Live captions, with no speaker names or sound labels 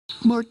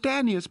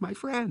Mortanius, my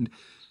friend,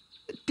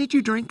 did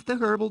you drink the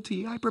herbal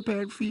tea I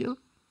prepared for you?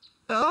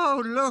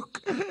 Oh,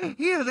 look,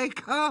 here they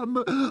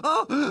come.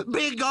 Oh,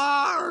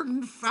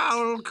 begone,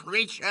 foul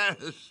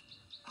creatures.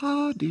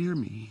 Oh, dear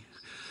me.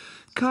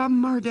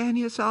 Come,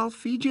 Mardanius, I'll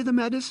feed you the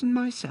medicine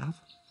myself.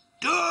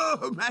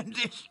 Doom and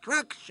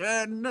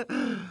destruction.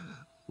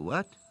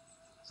 What?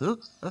 Huh?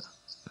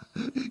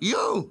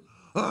 You!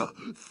 Oh,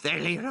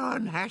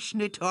 Theliron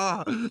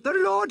Ashnitor, the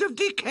Lord of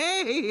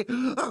Decay!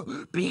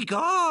 Oh,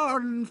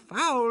 begone,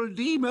 foul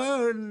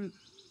demon!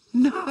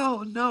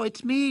 No,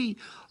 it's me,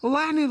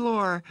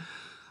 Lanilor.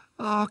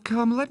 Oh,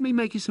 come, let me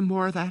make you some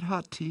more of that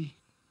hot tea.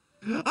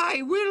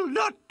 I will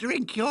not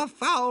drink your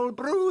foul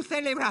brew,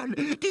 Theliron.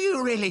 Do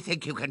you really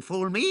think you can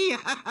fool me?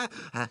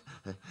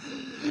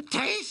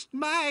 Taste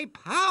my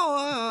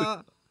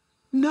power!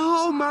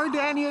 No,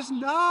 Mardanius,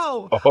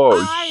 no!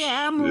 Oh, I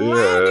am shit.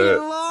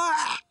 Lanilor!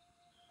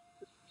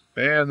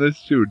 Man,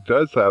 this dude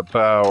does have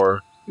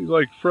power. He,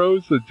 like,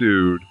 froze the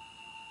dude.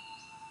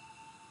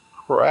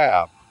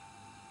 Crap.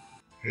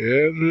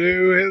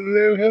 Hello,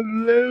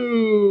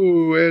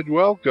 and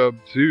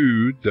welcome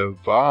to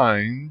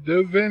Divine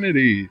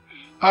Divinity.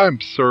 I'm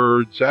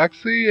Sir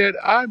Jaxxy, and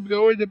I'm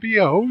going to be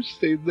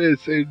hosting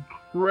this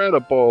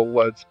incredible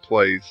Let's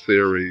Play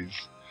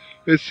series.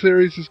 This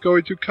series is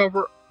going to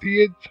cover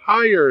the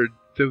entire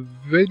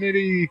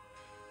Divinity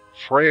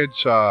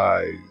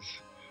franchise,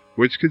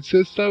 which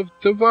consists of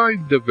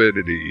Divine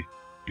Divinity,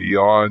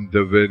 Beyond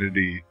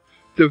Divinity,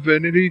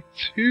 Divinity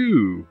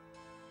II,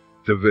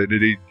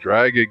 Divinity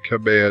Dragon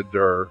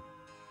Commander,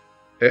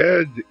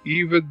 and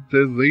even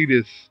the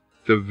latest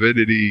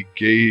Divinity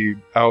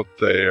game out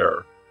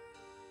there.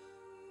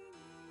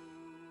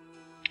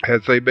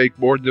 As they make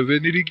more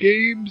Divinity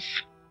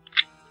games,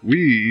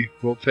 we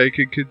will take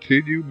and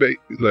continue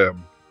making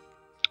them.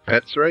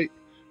 That's right.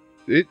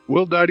 It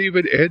will not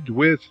even end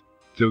with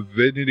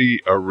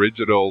Divinity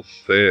Original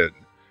Sin.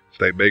 If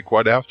they make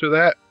one after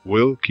that,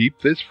 we'll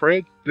keep this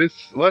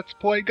Let's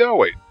Play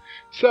going.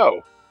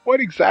 So, what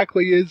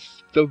exactly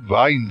is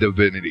Divine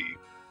Divinity?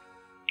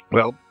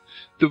 Well,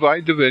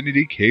 Divine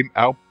Divinity came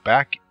out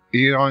back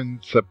on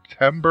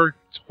September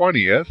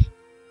 20th.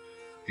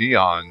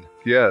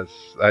 Yes,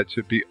 that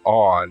should be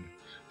on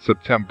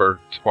September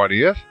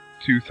 20th,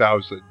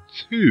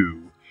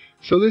 2002.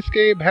 So this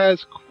game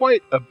has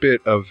quite a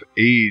bit of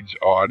age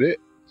on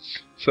it.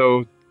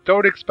 So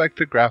don't expect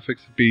the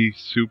graphics to be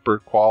super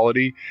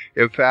quality.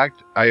 In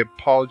fact, I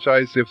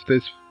apologize if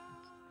this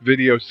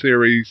video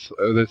series,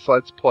 this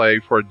Let's Play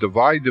for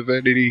Divine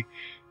Divinity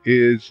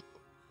is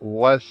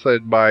less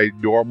than my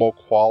normal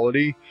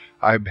quality.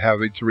 I'm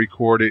having to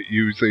record it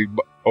using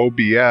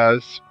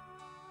OBS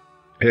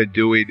and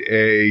doing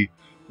a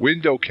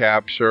window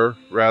capture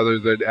rather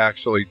than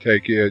actually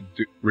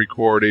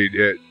recording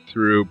it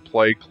through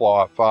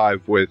PlayClaw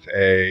 5 with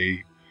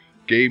a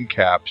game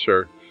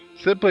capture,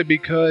 simply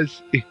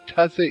because it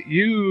doesn't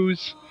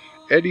use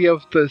any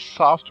of the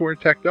software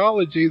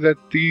technology that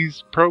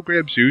these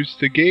programs use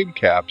to game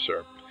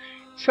capture.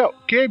 So,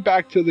 getting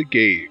back to the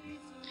game.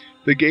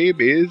 The game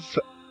is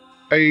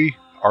a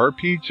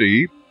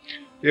RPG.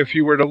 If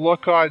you were to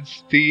look on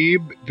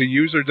Steam, the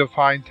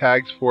user-defined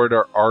tags for it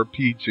are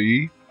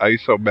RPG,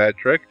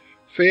 isometric,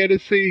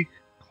 fantasy,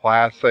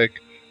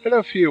 classic, and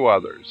a few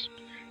others.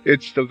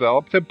 It's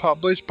developed and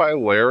published by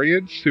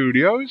Larian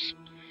Studios,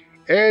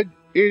 and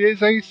it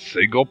is a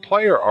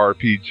single-player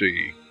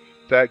RPG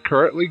that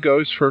currently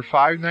goes for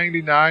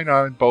 $5.99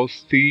 on both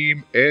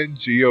Steam and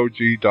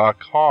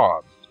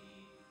GOG.com.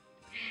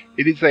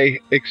 It is a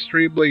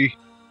extremely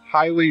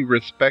highly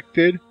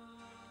respected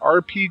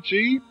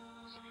RPG.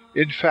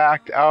 In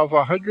fact, out of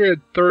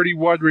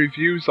 131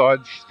 reviews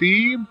on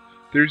Steam,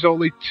 there's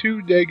only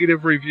 2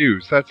 negative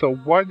reviews. That's a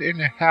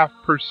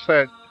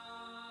 1.5%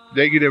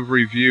 negative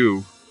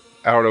review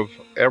out of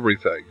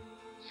everything.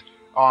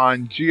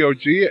 On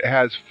GOG, it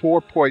has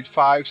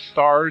 4.5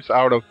 stars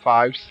out of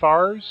 5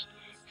 stars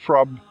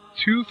from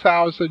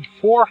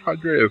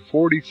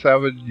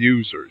 2,447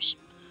 users.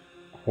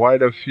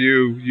 Quite a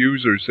few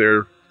users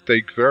there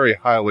think very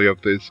highly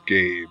of this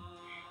game.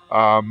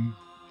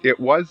 It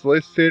was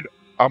listed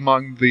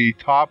among the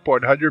top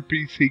 100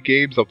 PC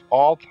games of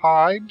all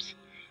times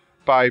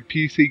by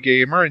PC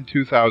Gamer in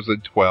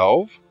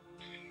 2012.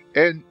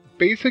 And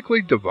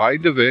basically,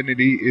 Divine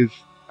Divinity is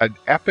an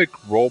epic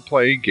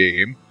role-playing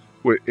game.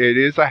 It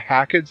is a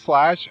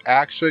hack-and-slash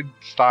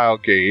action-style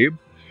game,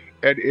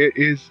 and it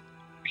is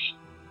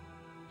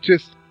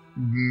just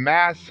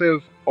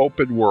massive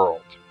open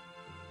world.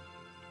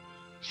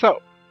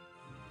 So,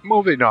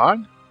 moving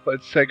on,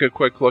 let's take a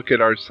quick look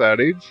at our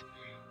settings.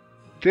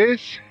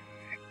 This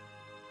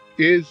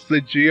is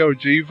the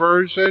GOG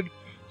version,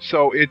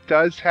 so it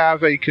does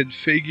have a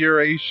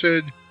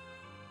configuration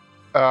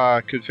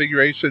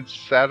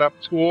setup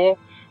tool.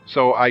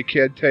 So I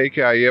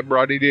am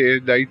running it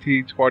in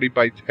 1920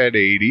 by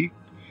 1080.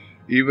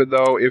 Even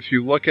though if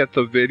you look at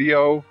the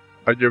video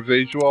under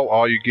visual,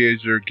 all you get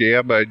is your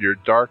gamma and your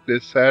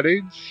darkness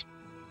settings.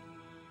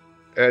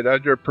 And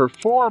under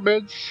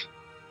performance,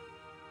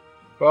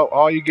 Well,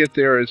 all you get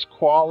there is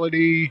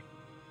quality,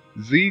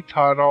 Z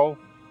tunnel,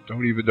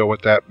 don't even know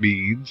what that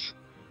means,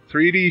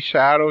 3D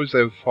shadows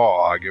and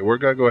fog. And we're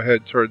going to go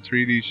ahead and turn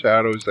 3D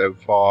shadows and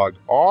fog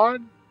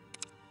on.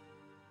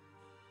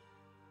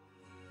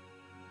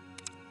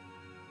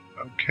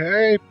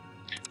 Okay.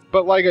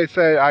 But like I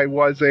said, I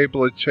was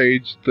able to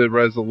change the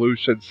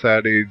resolution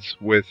settings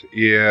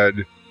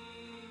within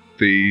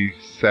the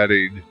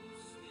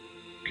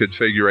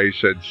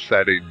configuration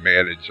setting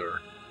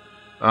manager.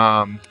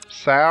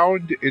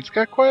 Sound, it's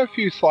got quite a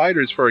few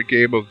sliders for a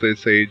game of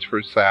this age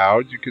for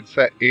sound. You can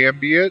set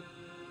ambient.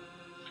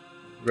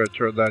 We're going to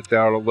turn that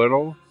down a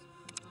little.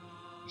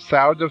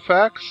 Sound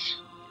effects,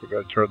 we're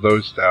going to turn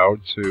those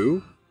down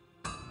too.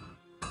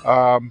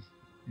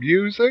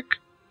 Music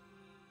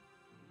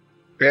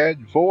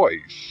and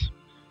voice.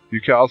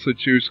 You can also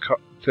choose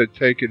to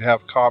take and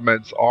have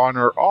comments on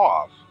or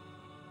off.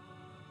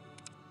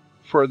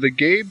 For the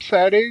game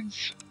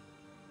settings,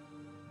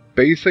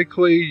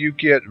 basically you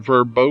get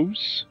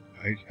verbose.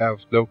 I have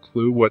no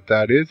clue what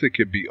that is. It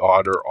can be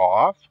on or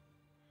off.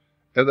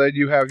 And then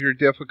you have your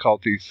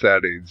difficulty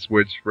settings,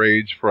 which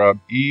range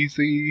from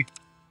easy,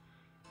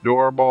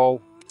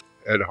 normal,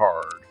 and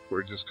hard.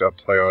 We're just going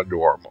to play on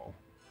normal.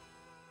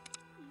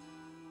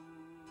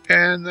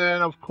 And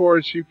then, of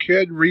course, you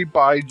can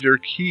rebind your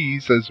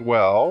keys as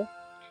well.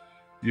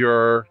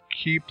 Your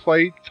key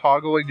plate,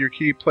 toggling your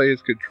key plate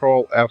is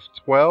Control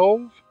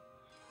F12.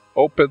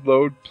 Open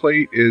load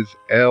plate is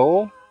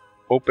L.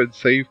 Open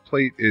save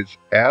plate is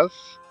S.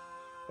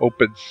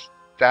 Open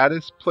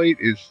status plate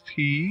is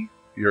T.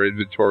 Your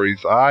inventory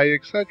is I,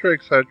 etc.,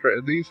 etc.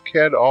 And these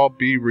can all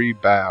be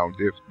rebound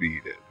if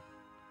needed.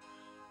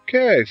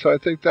 Okay, so I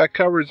think that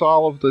covers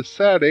all of the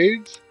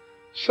settings.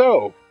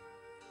 So,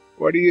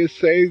 what do you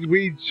say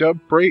we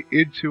jump right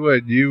into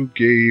a new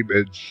game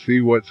and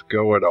see what's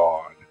going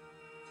on?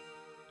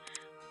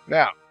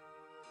 Now,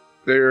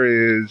 there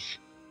is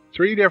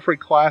 3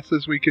 different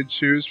classes we can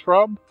choose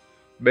from,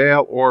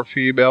 male or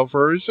female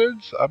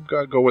versions. I'm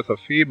going to go with a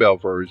female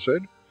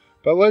version,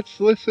 but let's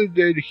listen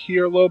and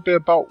hear a little bit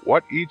about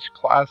what each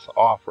class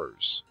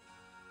offers.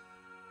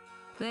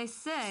 They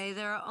say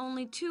there are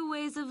only 2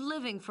 ways of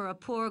living for a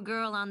poor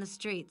girl on the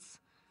streets: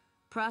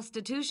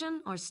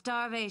 prostitution or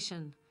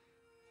starvation.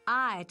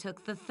 I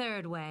took the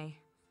 3rd way.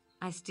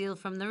 I steal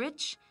from the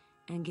rich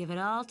and give it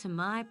all to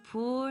my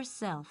poor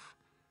self.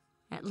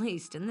 At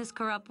least in this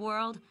corrupt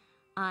world,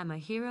 I'm a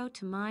hero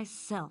to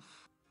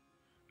myself.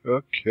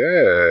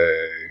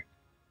 Okay.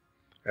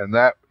 And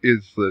that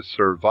is the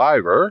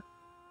survivor.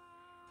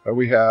 And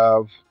we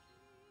have...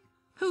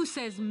 Who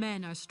says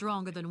men are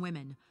stronger than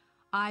women?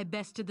 I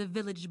bested the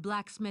village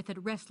blacksmith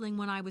at wrestling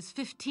when I was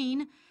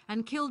 15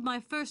 and killed my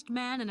first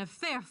man in a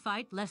fair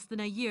fight less than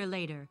a year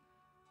later.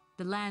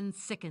 The land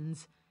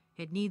sickens.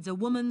 It needs a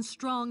woman's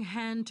strong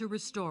hand to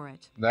restore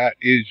it. That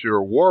is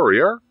your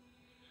warrior.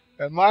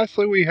 And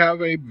lastly, we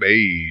have a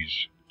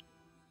mage.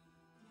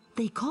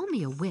 They call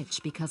me a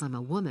witch because I'm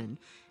a woman,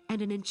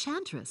 and an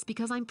enchantress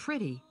because I'm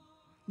pretty.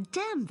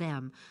 Damn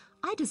them!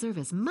 I deserve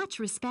as much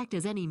respect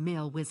as any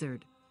male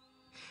wizard.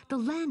 The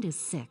land is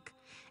sick,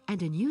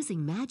 and in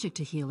using magic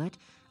to heal it,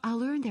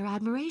 I'll earn their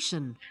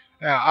admiration.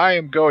 Now, I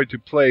am going to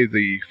play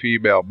the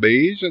female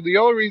mage, and the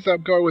only reason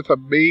I'm going with a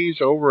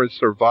mage over a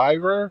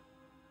survivor...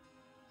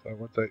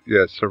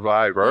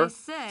 survivor. They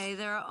say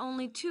there are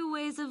only 2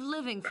 ways of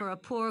living for a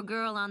poor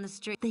girl on the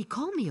street. They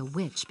call me a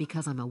witch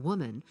because I'm a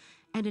woman,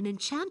 and an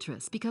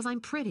enchantress because I'm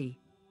pretty.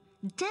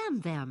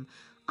 Damn them!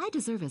 I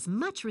deserve as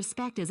much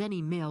respect as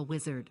any male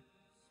wizard.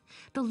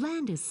 The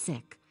land is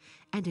sick,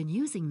 and in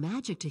using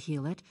magic to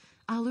heal it,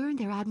 I'll earn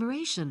their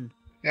admiration.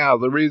 Now,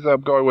 the reason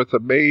I'm going with the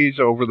mage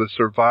over the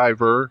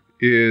survivor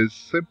is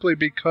simply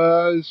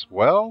because,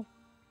 well,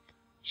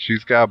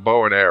 she's got a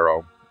bow and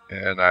arrow.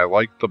 And I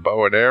like the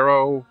bow and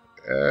arrow,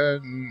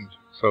 and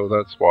so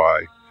that's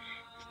why.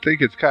 I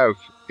think it's kind of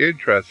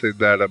interesting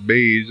that a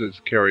mage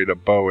is carrying a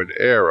bow and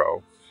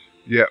arrow.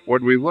 Yet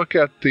when we look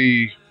at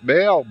the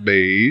male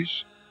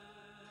mage,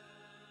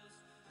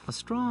 a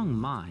strong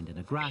mind and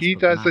a grasp he of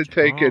doesn't magic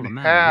take are all and a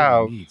man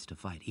have really needs to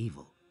fight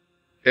evil.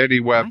 any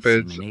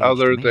weapons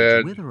other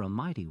than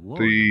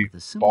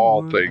the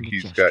ball thing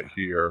he's got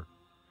here.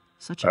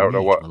 Such I don't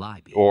know what will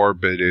I be,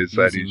 orb it is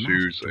that he's magic to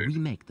using.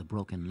 remake the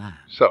broken land.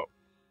 So,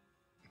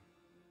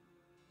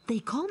 They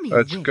call me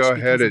let's a witch go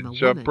ahead because I'm and a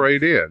jump woman,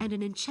 right in. and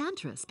an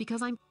enchantress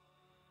because I'm...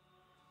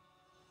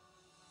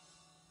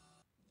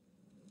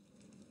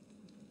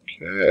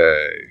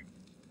 Okay.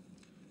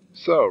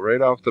 So,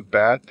 right off the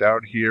bat,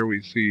 down here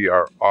we see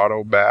our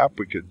auto map.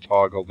 We can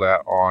toggle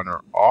that on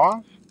or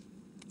off.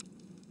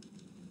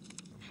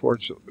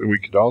 Unfortunately, we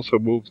can also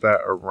move that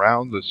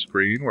around the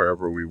screen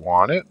wherever we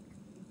want it.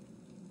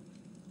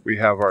 We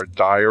have our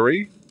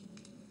diary,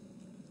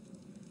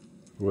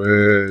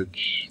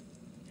 which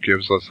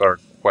gives us our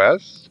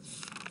quest.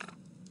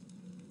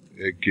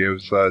 It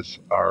gives us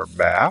our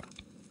map.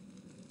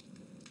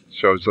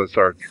 Shows us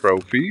our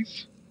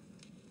trophies,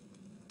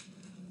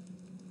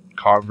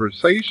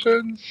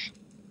 conversations,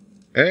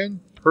 and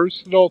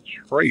personal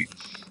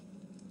traits.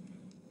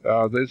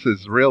 This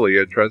is really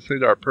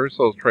interesting. Our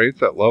personal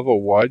traits at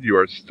level 1, you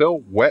are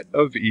still wet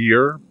of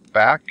ear,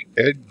 back,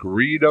 and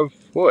green of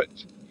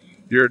foot.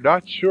 You're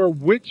not sure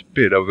which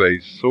bit of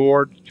a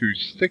sword to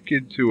stick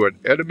into an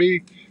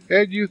enemy,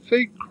 and you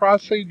think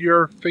crossing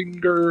your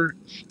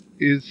fingers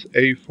is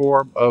a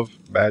form of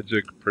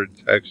magic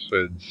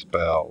protection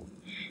spell.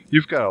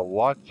 You've got a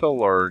lot to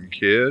learn,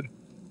 kid.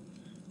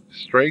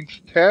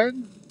 Strength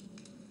 10?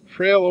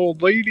 Frail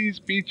old ladies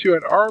beat you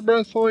at arm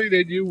wrestling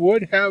and you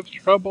would have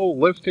trouble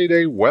lifting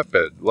a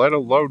weapon, let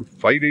alone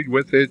fighting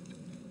with it.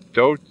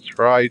 Don't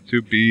try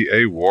to be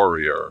a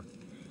warrior.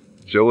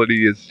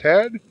 Agility is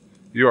 10.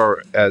 You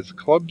are as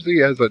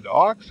clumsy as an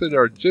ox and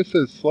are just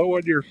as slow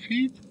on your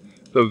feet.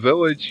 The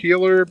village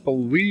healer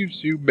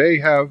believes you may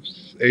have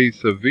a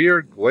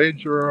severe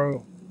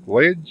glandular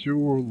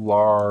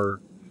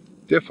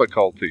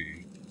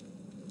difficulty.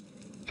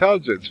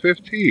 Intelligence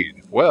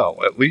 15. Well,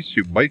 at least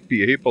you might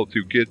be able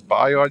to get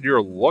by on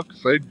your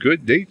looks and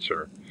good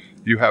nature.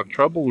 You have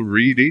trouble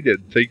reading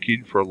and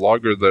thinking for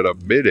longer than a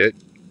minute.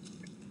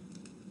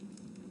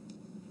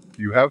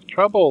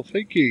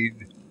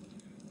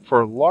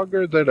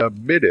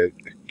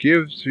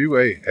 Gives you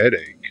a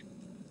headache.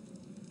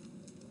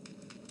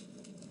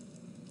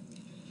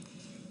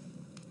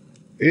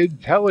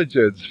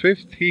 Intelligence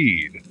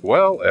 15.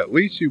 Well, at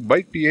least you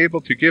might be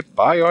able to get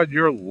by on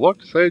your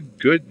looks and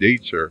good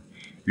nature.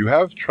 You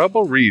have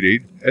trouble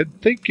reading, and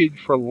thinking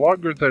for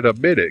longer than a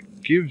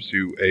minute gives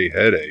you a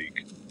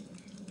headache.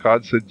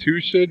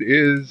 Constitution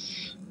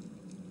is...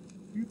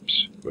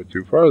 Oops, went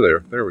too far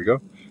there. There we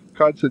go.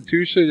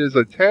 Constitution is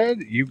a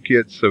 10. You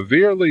get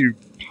severely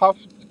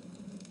puffed,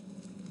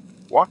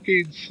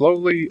 walking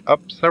slowly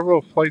up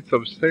several flights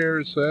of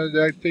stairs, and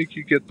I think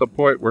you get the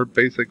point. We're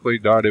basically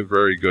not in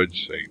very good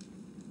shape.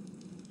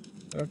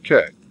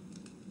 Okay.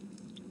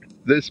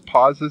 This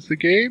pauses the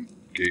game.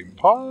 Game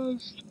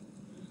paused.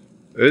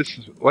 This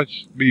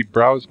lets me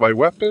browse my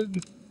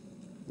weapon,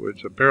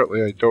 which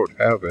apparently I don't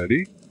have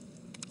any.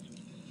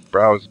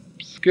 Browse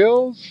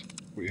skills.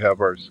 We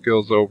have our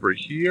skills over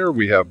here.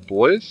 We have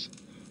Bliss.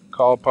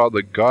 Call upon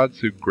the gods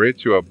who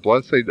grant you a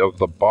blessing of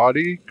the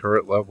body.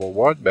 Current level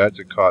 1.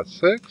 Magic cost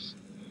 6.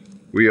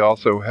 We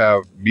also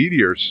have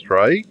Meteor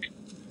Strike.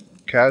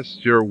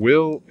 Cast your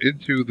will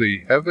into the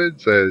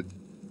heavens and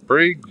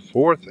bring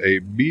forth a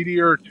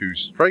meteor to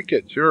strike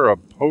at your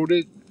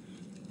opponent,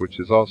 which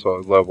is also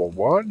a level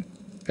 1.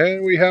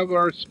 And we have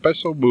our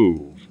special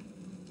move.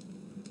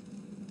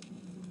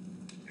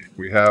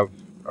 We have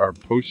our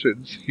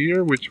potions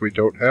here, which we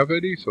don't have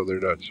any, so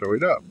they're not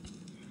showing up.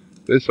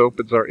 This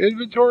opens our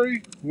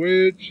inventory,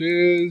 which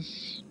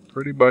is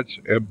pretty much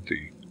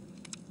empty.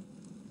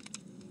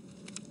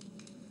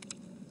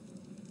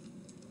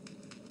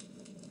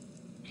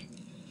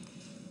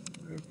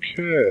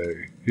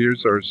 Okay,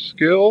 here's our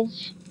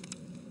skills,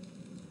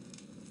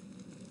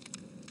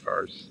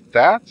 our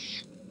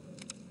stats,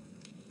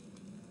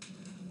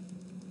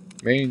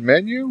 main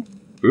menu,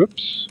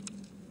 oops,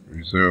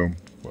 resume,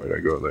 why'd I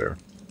go there?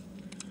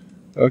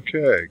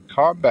 Okay,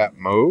 combat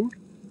mode,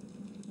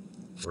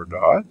 or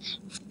not.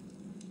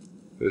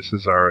 This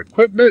is our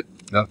equipment,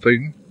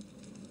 nothing,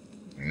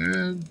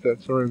 and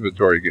that's our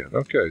inventory again.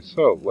 Okay,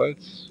 so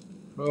let's,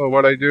 oh,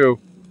 what'd I do?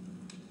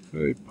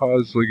 I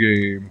pause the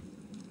game.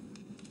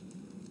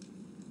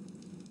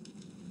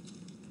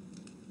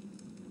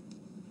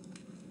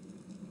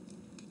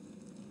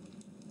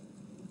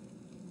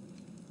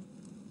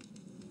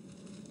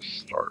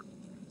 Start.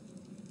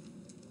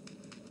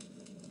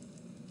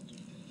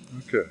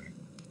 Okay.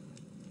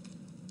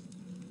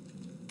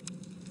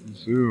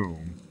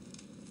 Resume.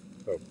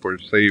 Oh, we're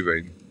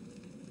saving.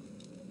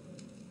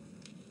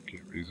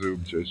 Can't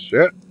resume just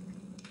yet.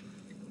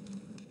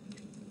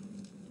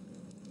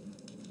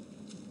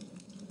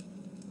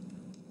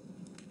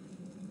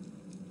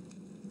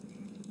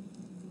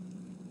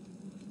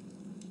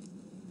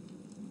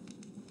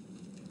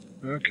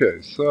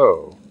 Okay,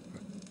 so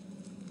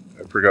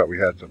I forgot we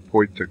had to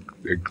point to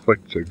and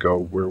click to go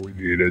where we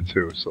needed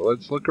to. So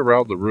let's look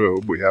around the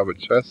room. We have a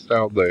chest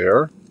down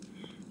there.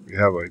 We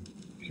have a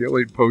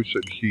healing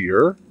potion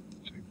here.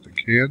 Take the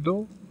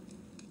candle.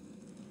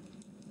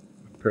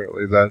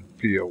 Apparently that'd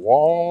be a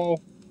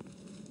wall.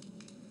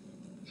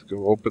 Let's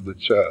go open the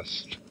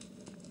chest.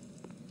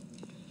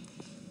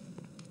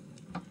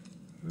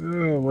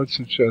 What's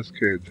the chest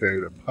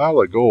contain? A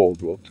pile of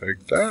gold. We'll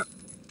take that.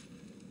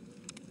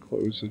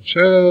 Close the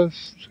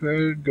chest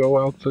and go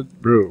out the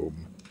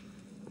room.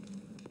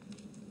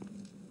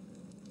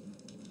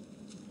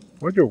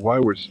 Wonder why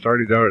we're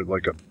starting out in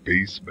like a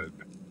basement.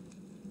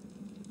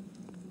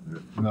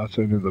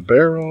 Nothing in the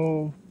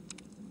barrel.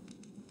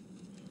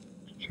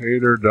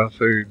 Container,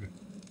 nothing.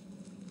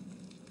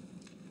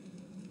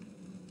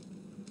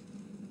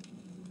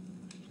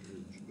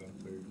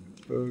 Nothing.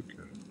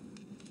 Okay.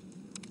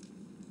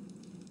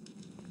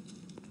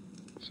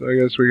 So I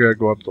guess we gotta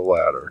go up the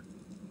ladder.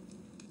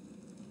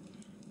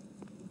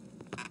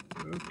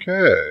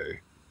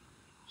 Okay.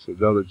 It's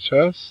another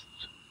chest.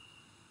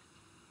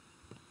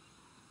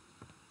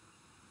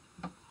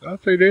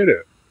 Nothing in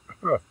it.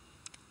 Huh.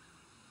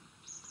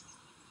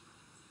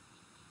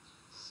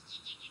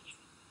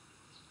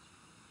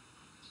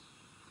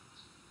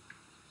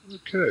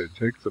 Okay,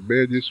 take the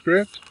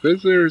manuscript.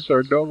 Visitors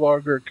are no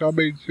longer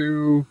coming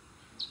to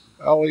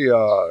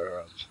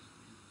Elias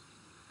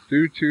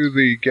due to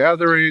the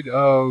gathering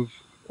of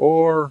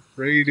ore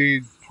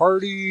raiding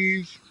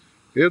parties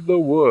in the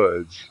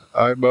woods.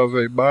 I'm of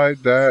a mind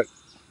that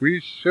we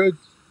should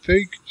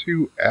think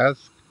to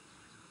ask.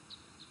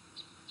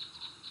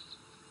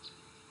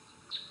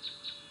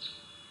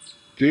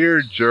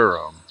 Dear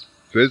Jerem,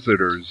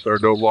 visitors are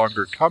no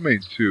longer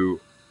coming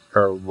to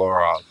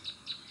Elias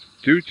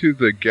due to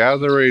the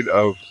gathering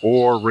of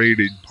ore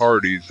raiding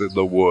parties in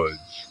the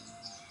woods.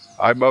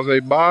 I'm of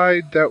a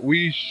mind that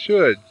we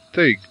should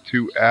think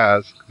to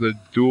ask the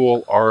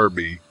dual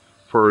army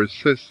for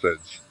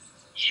assistance.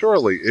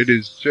 Surely it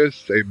is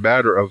just a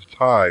matter of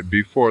time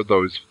before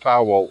those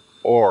foul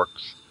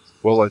orcs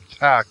will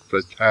attack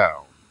the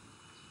town.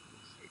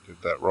 I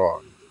did that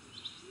wrong.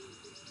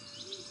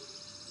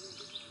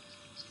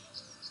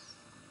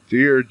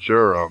 Dear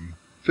Jerem,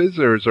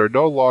 visitors are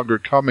no longer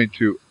coming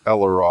to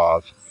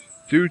Elaroth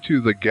due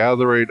to the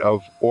gathering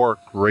of orc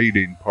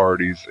raiding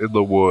parties in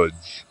the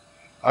woods.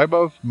 I'm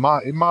of my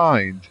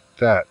mind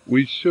that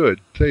we should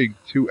think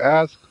to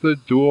ask the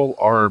dual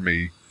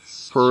army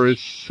for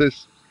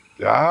assist.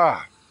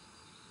 Dear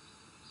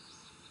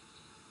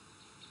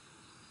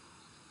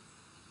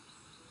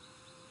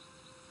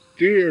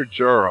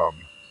Jerem,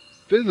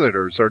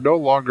 visitors are no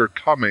longer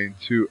coming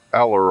to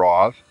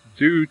Elaroth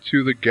due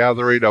to the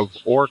gathering of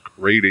orc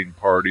raiding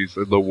parties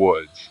in the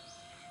woods.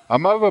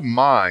 I'm of a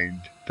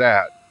mind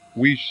that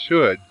we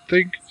should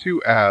think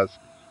to ask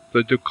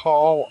the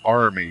Dukal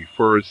army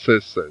for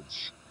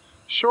assistance.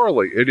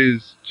 Surely it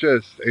is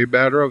just a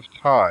matter of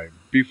time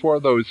before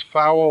those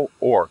foul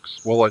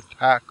orcs will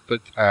attack the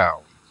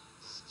town.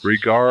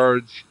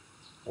 Regards,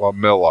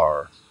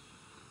 Lamillar.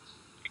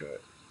 Okay.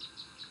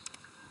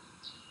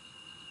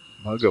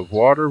 Mug of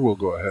water, we'll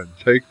go ahead and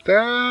take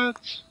that.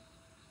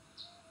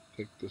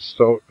 Take the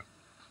stone.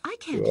 I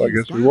can't Well, I use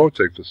guess that. we won't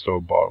take the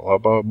stone bottle. How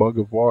about a mug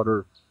of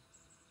water?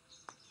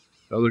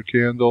 Another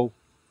candle.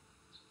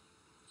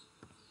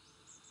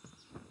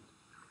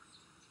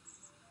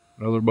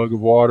 Another mug of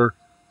water.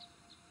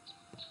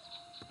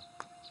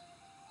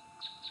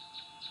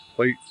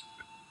 Plate.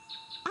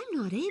 I'm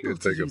not able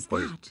Can't to take a use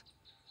plate. that.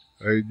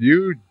 Hey,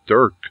 you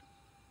Dirk.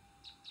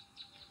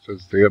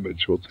 Says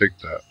damage. We'll take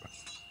that.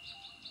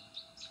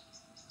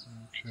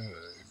 Okay.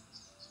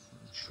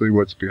 Let's see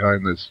what's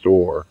behind this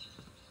door.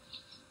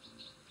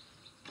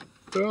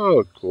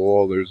 Oh,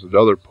 cool. There's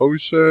another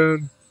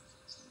potion.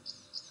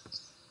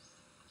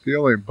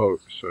 Healing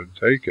potion.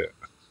 Take it.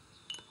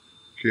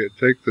 Can't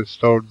take the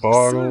stone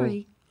bottle.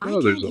 Sorry, I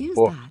Oh, there's can't a use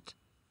book. that.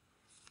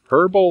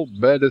 Herbal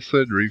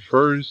medicine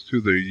refers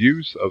to the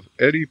use of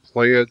any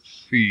plant,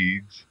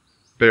 seeds,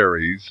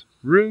 berries,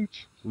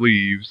 roots,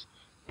 leaves,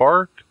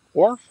 bark,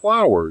 or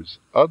flowers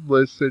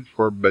unlisted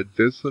for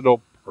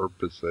medicinal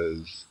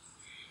purposes.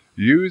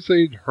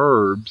 Using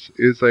herbs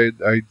is an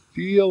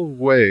ideal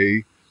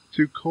way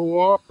to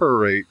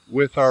cooperate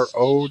with our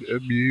own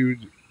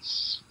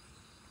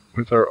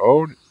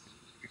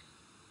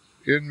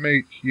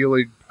innate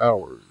healing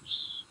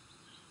powers.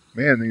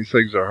 Man, these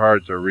things are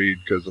hard to read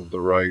because of the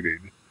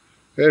writing.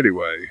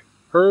 Anyway,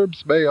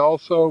 herbs may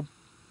also,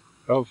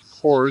 of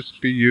course,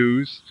 be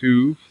used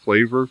to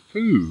flavor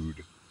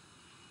food.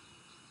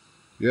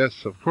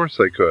 Yes, of course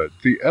they could.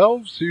 The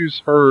elves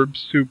use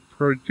herbs to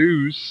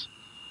produce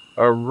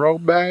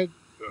aromatic,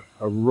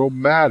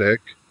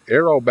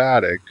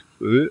 aromatic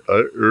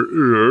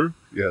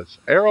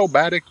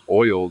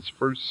oils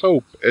for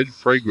soap and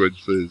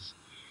fragrances,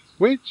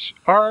 which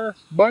are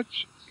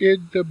much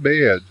in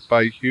demand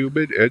by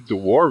human and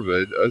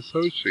dwarven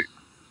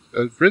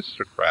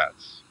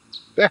aristocrats.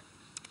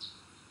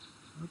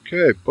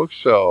 Okay,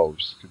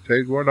 bookshelves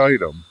contain one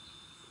item.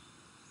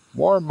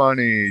 More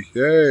money.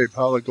 Yay,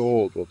 pile of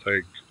gold we'll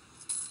take.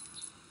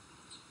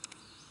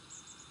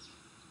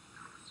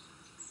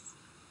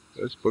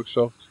 This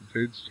bookshelf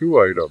contains two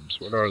items.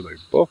 What are they?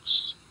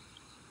 Books.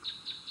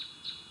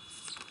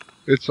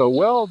 It's a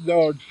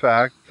well-known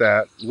fact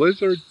that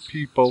lizard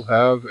people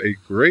have a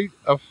great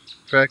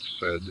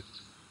affection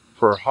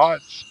for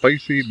hot,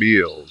 spicy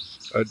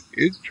meals. An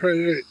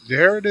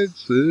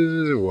inheritance,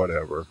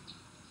 whatever.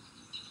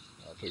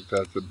 I think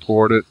that's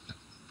important.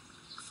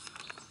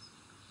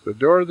 The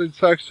northern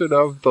section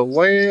of the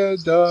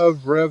land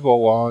of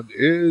Rivellon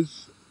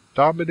is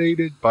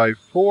dominated by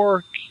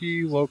 4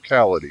 key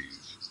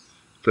localities.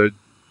 The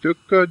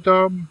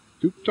dukedom,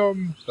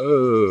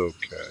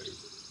 okay.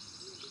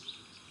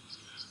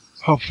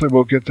 Hopefully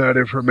we'll get that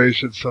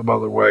information some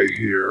other way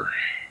here.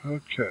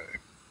 Okay.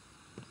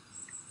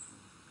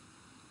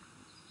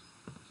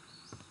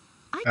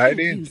 I I can't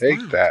didn't use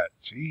take that.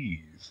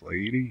 Jeez,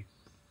 lady.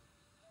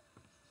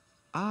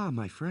 Ah,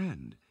 my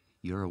friend,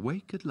 you're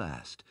awake at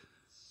last.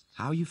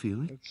 How are you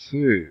feeling? Let's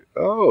see.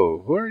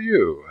 Oh, who are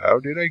you? How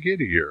did I get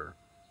here?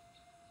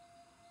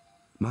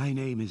 My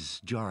name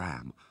is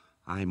Joram.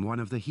 I'm one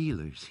of the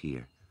healers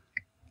here.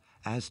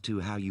 As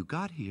to how you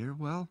got here,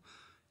 well,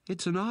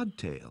 it's an odd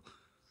tale.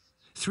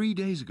 3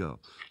 days ago,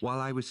 while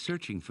I was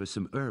searching for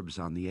some herbs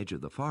on the edge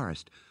of the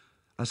forest,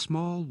 A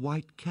small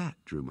white cat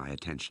drew my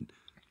attention.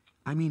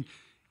 I mean,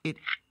 it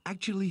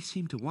actually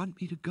seemed to want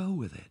me to go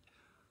with it.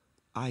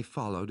 I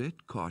followed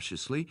it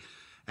cautiously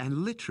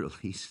and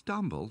literally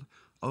stumbled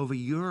over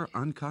your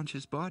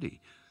unconscious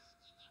body.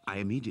 I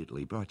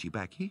immediately brought you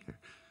back here.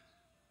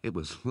 It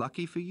was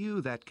lucky for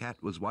you that cat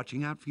was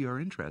watching out for your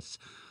interests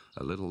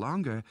a little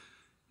longer,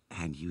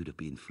 and you'd have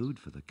been food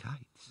for the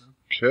kites.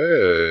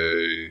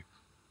 Okay.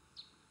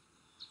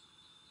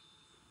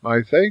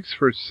 My thanks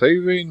for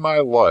saving my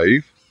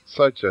life,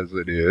 such as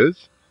it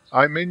is.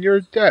 I'm in your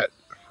debt,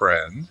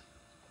 friend.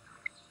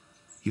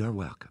 You're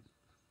welcome.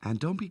 And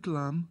don't be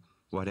glum,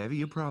 whatever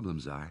your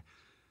problems are.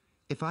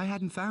 If I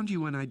hadn't found you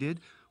when I did,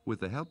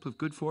 with the help of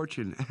good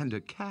fortune and a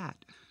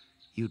cat,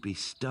 you'd be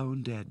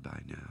stone dead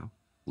by now.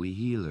 We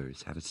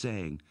healers have a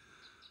saying,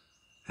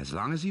 as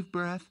long as you've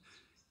breath,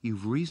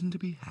 you've reason to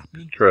be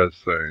happy.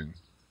 Interesting.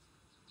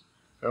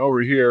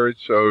 Over here it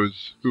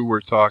shows who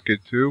we're talking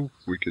to.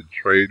 We could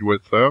trade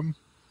with them.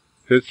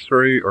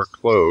 History or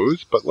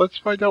clothes, but let's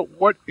find out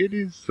what it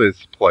is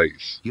this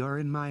place. You're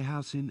in my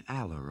house in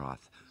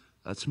Alaroth,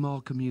 a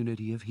small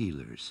community of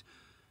healers.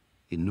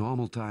 In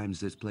normal times,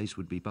 this place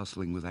would be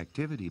bustling with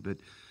activity, but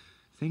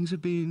things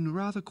have been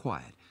rather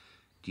quiet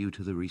due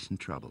to the recent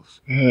troubles.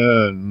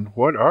 And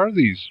what are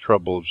these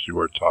troubles you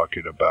are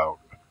talking about?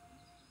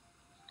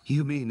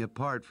 You mean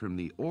apart from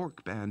the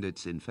orc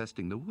bandits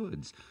infesting the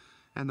woods,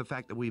 and the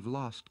fact that we've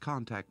lost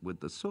contact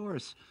with the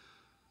source?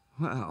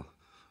 Well,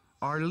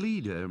 our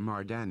leader,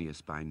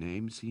 Mardanius by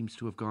name, seems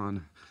to have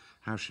gone,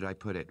 how should I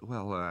put it?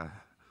 Well,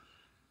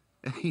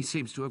 he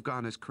seems to have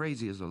gone as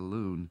crazy as a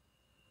loon.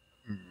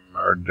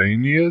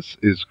 Mardanius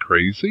is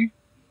crazy?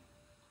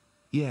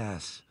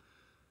 Yes,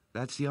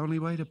 that's the only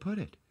way to put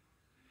it.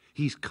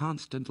 He's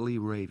constantly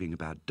raving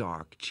about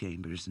dark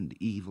chambers and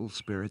evil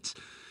spirits,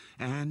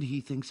 and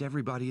he thinks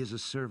everybody is a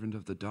servant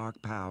of the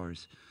dark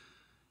powers.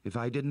 If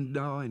I didn't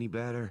know any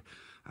better,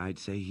 I'd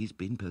say he's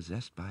been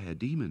possessed by a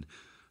demon.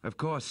 Of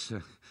course,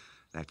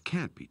 that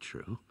can't be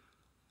true.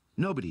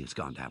 Nobody has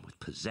gone down with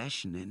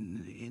possession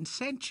in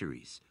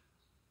centuries.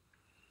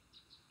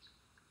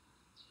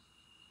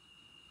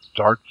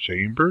 Dark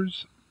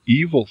chambers?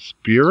 Evil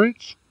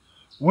spirits?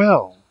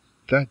 Well,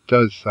 that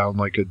does sound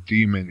like a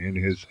demon in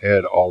his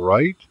head, all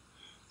right.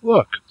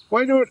 Look,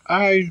 why don't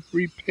I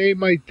repay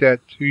my debt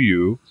to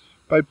you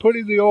by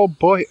putting the old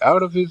boy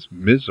out of his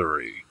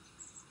misery?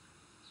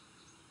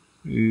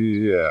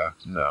 Yeah,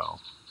 no.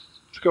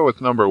 Let's go with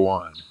number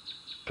one.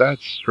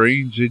 That's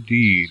strange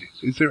indeed.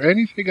 Is there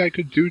anything I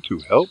could do to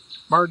help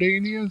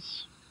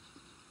Mardanius?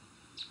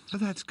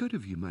 That's good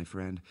of you, my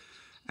friend.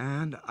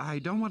 And I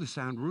don't want to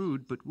sound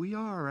rude, but we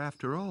are,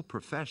 after all,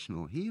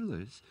 professional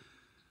healers.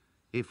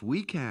 If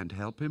we can't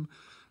help him,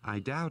 I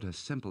doubt a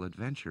simple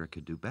adventurer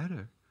could do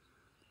better.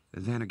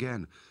 Then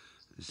again,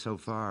 so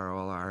far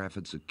all our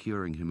efforts of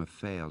curing him have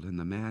failed, and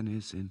the man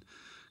is in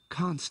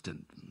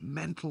constant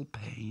mental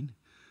pain.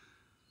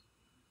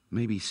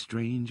 Maybe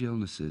strange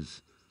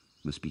illnesses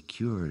must be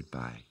cured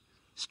by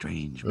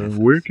strange methods.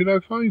 Where can I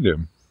find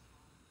him?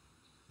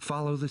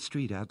 Follow the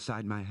street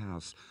outside my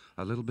house,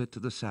 a little bit to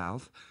the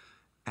south,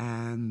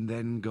 and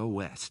then go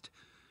west.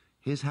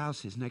 His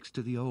house is next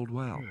to the old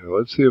well. Yeah,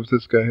 let's see if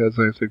this guy has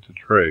anything to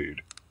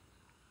trade.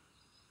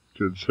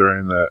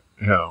 Considering that,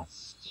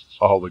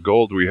 all the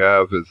gold we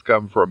have has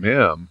come from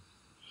him.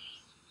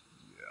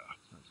 Yeah,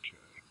 okay.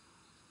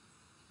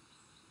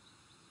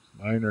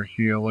 Minor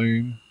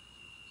healing.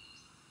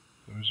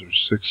 Those are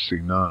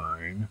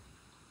 69.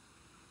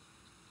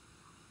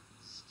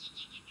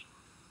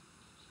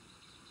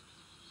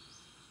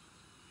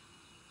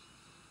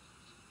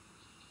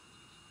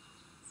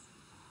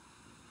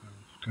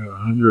 Got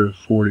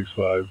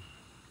 145.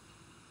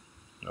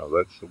 No,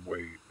 that's the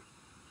weight.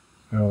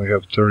 I only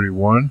have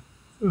 31.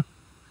 Huh.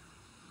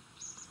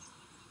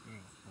 Oh,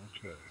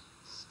 okay.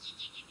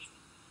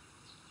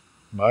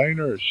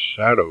 Minor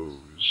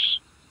shadows.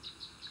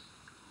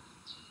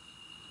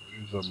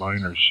 What is a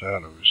minor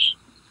shadows?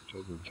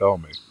 Doesn't tell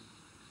me.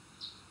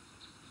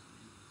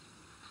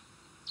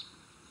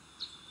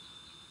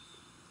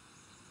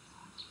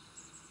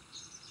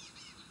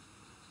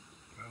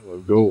 Pile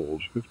of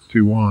gold.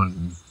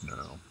 51.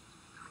 No.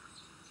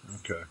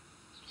 Okay.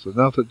 So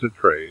nothing to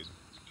trade.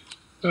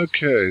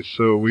 Okay,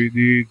 so we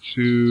need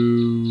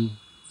to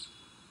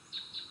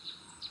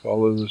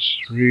follow the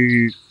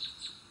street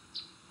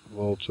a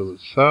little to the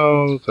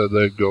south and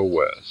then go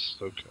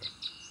west.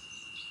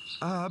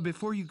 Okay.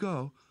 Before you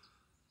go,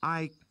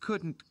 I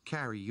couldn't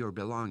carry your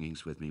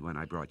belongings with me when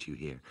I brought you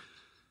here.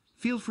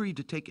 Feel free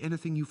to take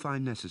anything you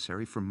find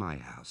necessary from my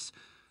house.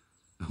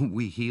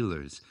 We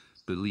healers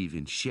believe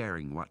in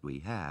sharing what we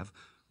have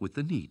with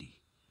the needy.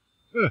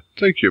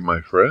 Thank you,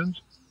 my friend.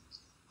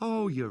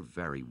 Oh, you're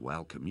very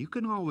welcome. You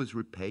can always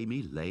repay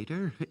me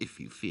later if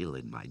you feel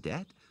in my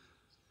debt.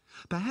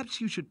 Perhaps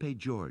you should pay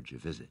George a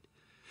visit.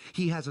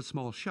 He has a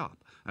small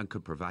shop and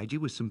could provide you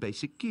with some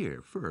basic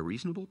gear for a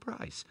reasonable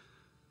price.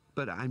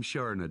 But I'm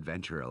sure an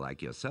adventurer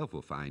like yourself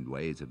will find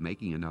ways of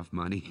making enough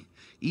money,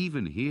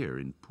 even here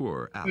in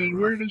poor Alaroth. And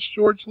where does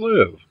George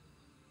live?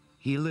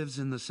 He lives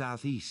in the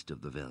southeast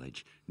of the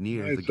village,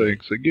 near Hey, the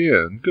thanks gate.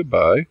 again.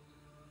 Goodbye.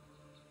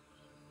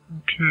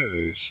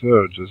 Okay,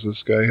 so does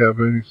this guy have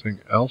anything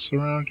else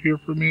around here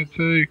for me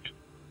to take?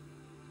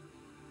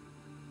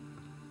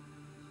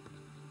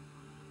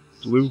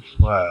 Blue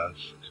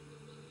flask.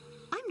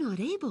 I'm not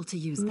able to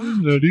use I'm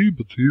that. not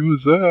able to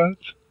use that.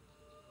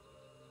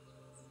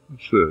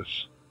 What's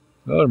this?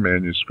 Another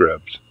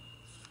manuscript.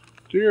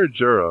 Dear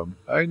Durham,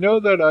 I know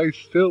that I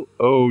still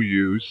owe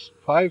you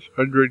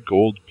 500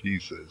 gold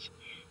pieces,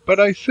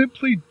 but I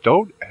simply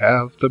don't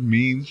have the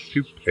means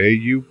to pay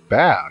you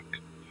back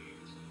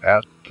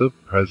at the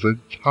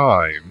present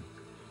time.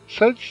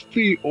 Since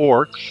the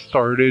orcs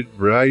started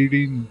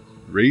raiding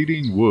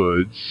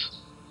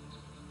woods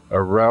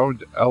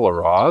around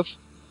Elaroth,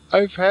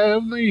 I've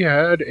only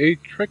had a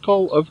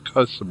trickle of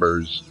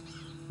customers.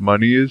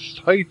 Money is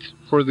tight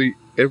for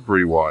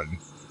everyone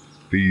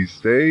these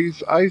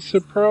days, I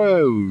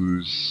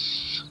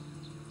suppose.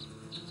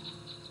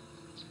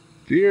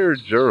 Dear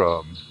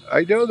Durham,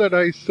 I know that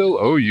I still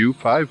owe you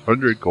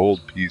 500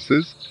 gold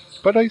pieces,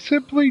 but I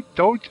simply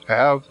don't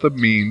have the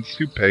means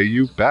to pay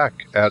you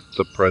back at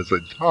the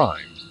present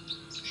time.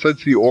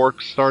 Since the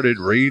orcs started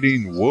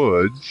raiding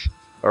woods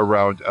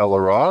around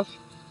Elaroth,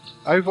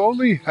 I've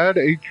only had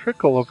a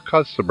trickle of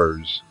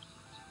customers.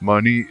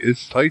 Money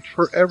is tight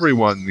for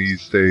everyone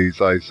these days,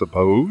 I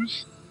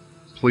suppose.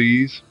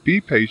 Please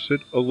be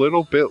patient a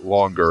little bit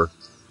longer,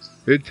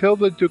 until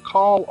the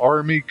Dukal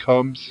army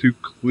comes to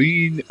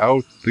clean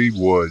out the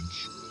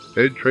woods,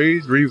 and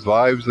trade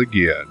revives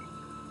again,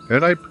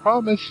 and I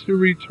promise to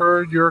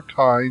return your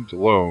kind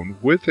loan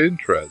with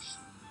interest.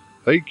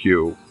 Thank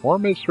you.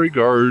 Warmest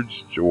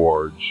regards,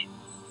 George.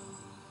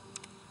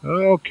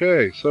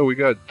 Okay, so we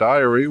got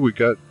diary, we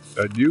got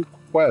a new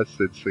quest,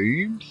 it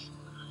seems.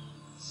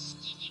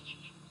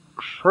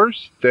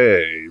 First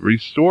day,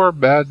 restore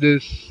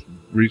Mardanius'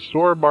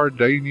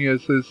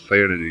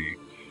 sanity.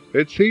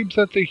 It seems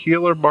that the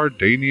healer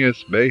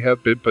Mardanius may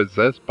have been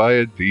possessed by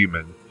a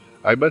demon.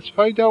 I must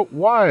find out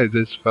why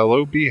this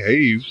fellow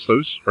behaves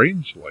so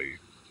strangely.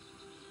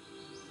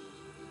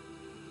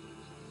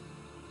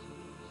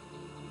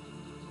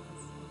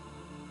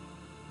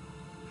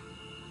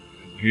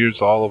 And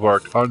here's all of our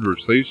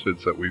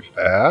conversations that we've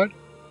had,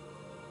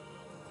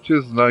 which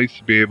is nice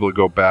to be able to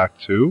go back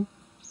to.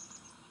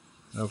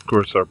 And of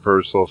course, our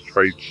personal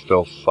traits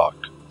still suck.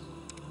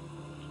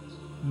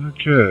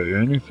 Okay,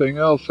 anything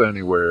else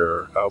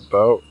anywhere? How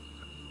about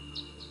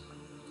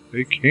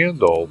a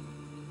candle?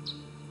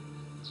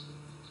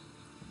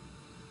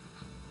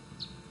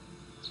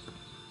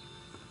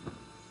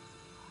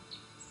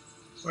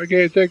 Why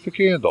can't I take the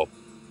candle?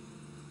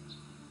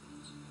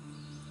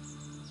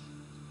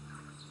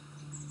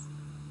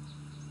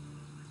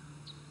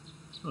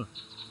 Huh,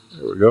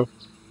 there we go.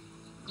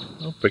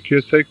 Oh, I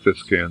can't take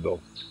this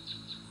candle.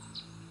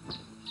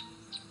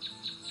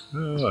 I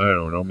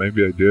don't know.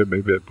 Maybe I did.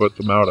 Maybe I put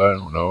them out. I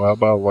don't know. How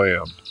about a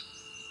lamp?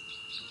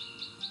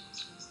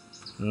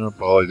 Nope,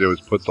 all I did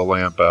was put the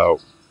lamp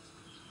out.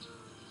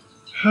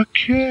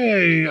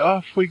 Okay,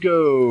 off we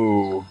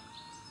go.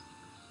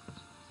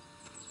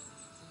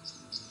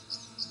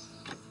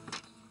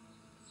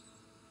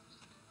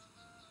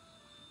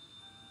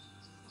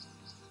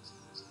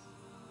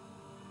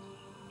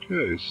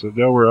 Okay, so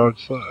now we're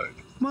outside.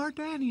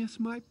 Mardanius,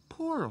 my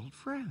poor old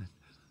friend.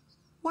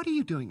 What are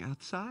you doing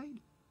outside?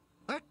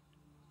 What?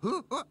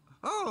 Who?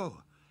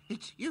 Oh,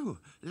 it's you,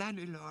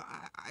 Landlord.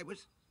 I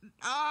was...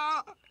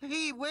 Ah,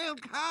 he will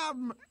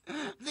come.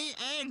 The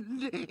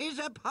end is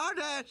upon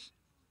us.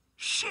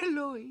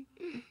 Shaloi,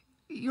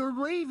 you're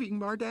raving,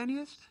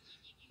 Mardanius.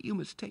 You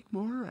must take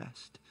more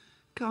rest.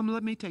 Come,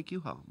 let me take you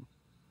home.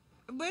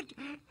 But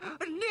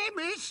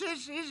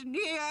Nemesis is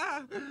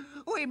near.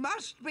 We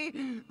must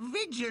be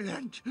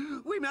vigilant.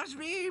 We must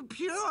be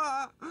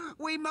pure.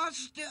 We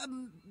must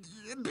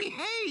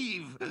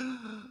behave.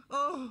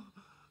 Oh,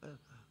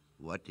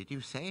 what did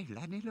you say,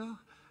 Lanilo?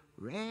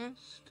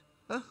 Rest?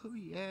 Oh,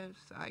 yes,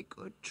 I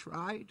could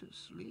try to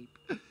sleep.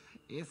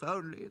 If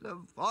only the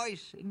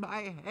voice in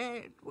my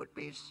head would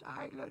be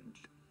silent.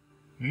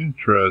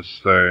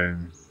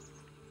 Interesting.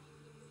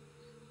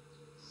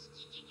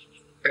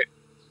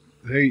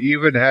 They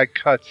even had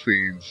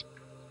cutscenes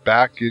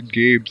back in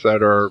games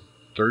that are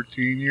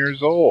 13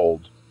 years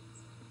old.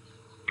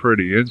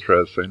 Pretty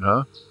interesting,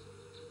 huh?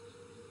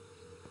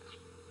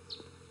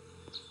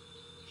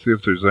 See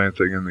if there's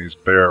anything in these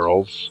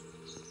barrels.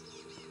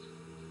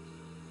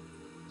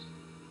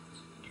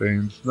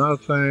 Contains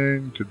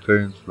nothing,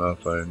 contains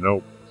nothing.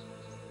 Nope.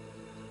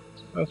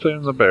 Nothing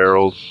in the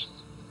barrels.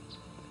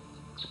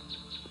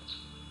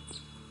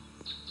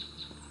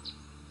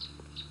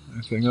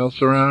 Anything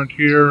else around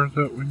here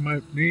that we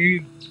might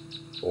need?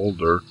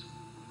 Boulder.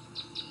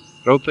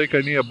 Don't think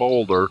I need a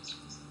boulder.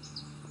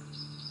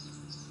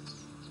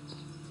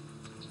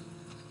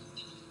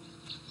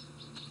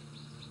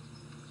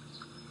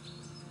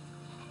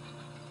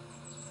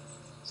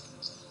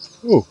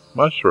 Ooh,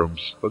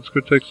 mushrooms. Let's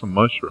go take some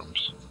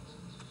mushrooms.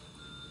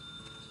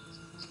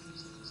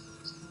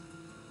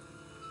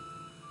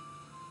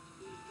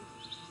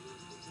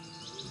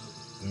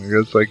 I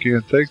guess I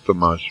can't take the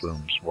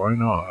mushrooms. Why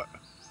not?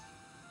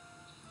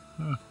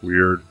 Huh,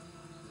 weird.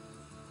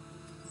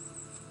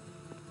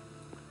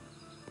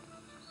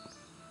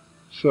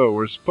 So,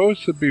 we're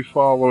supposed to be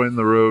following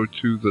the road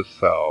to the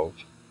south.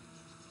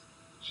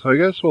 So I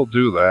guess we'll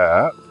do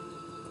that.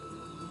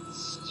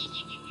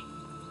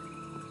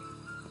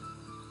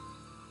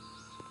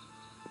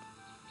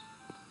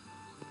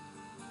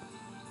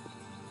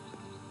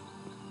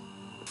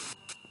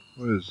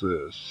 What is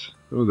this?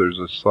 Oh, there's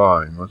a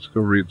sign. Let's go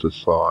read the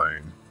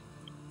sign.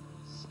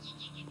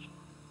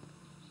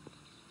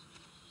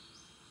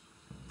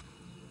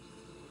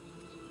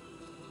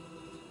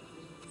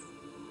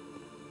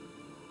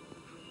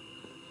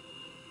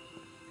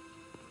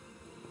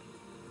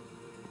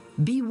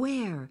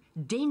 Beware,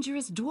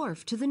 dangerous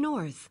dwarf to the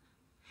north.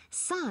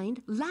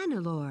 Signed,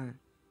 Zandalor.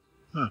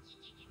 Huh,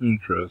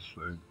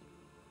 interesting.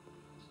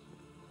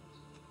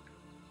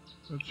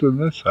 What's in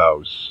this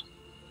house?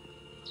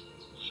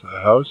 It's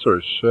a house or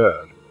a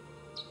shed?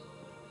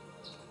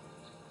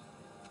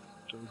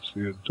 Don't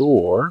see a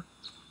door.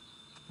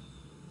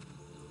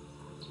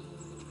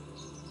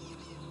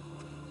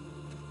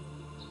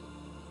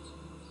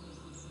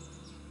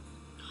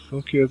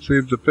 Still can't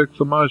seem to pick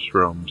the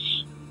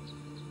mushrooms.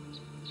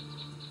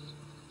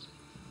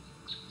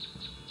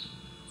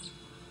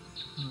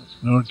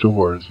 No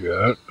doors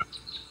yet.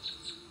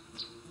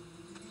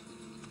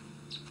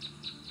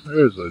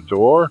 There's a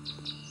door.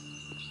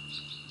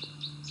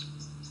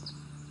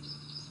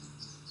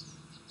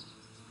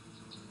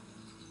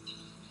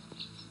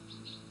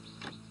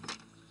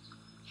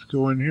 Let's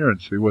go in here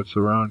and see what's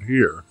around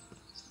here.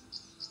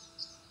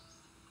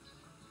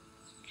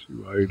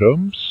 2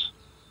 items.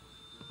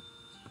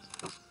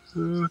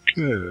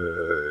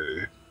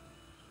 Okay.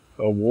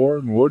 A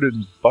worn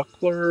wooden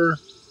buckler.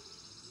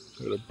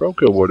 And a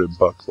broken wooden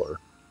buckler.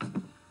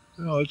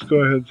 Now let's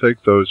go ahead and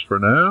take those for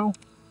now.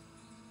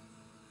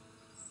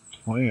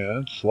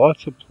 Plants.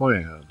 Lots of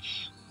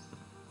plants.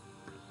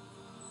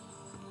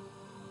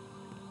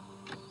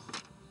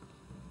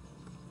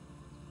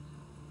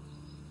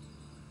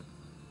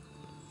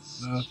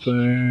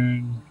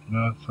 Nothing.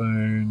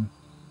 Nothing.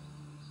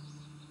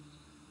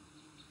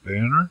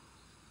 Banner?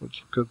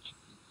 Let's look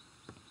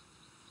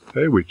at...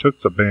 Hey, we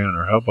took the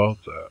banner. How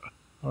about that?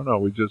 Oh no,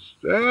 we just...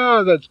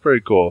 Ah, that's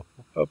pretty cool.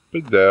 Up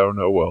and down.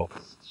 Oh well.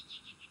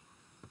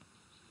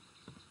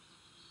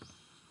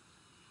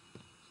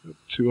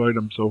 2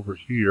 items over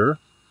here.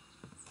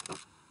 A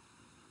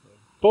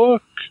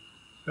book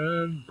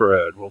and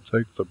bread. We'll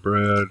take the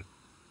bread.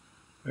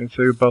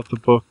 Anything about the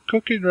book?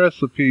 Cooking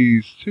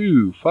recipes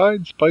 2.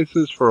 Find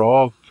spices for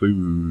all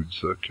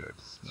foods. Okay,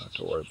 not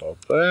to worry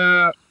about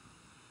that.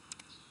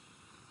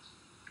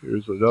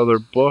 Here's another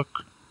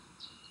book.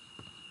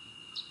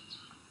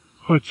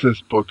 What's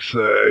this book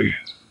say?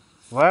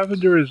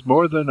 Lavender is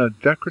more than a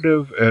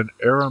decorative and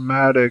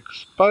aromatic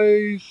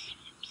space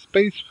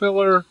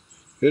filler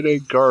in a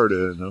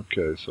garden.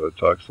 Okay, so it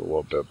talks a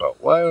little bit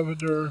about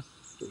lavender.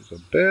 There's a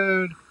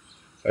bed.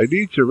 I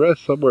need to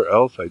rest somewhere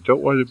else. I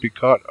don't want to be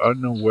caught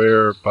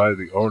unaware by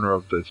the owner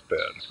of this bed.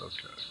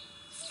 Okay.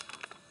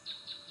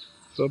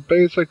 So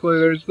basically,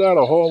 there's not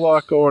a whole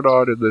lot going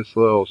on in this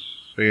little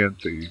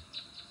shanty.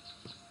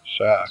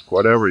 Shack,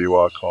 whatever you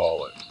want to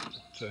call it.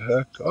 What the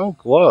heck? Oh,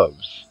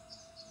 gloves.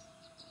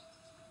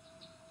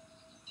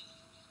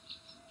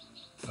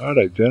 Not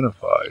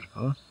identified,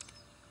 huh?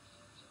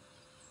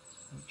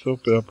 Let's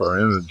open up our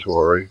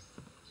inventory.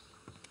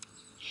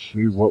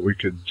 See what we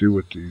can do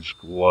with these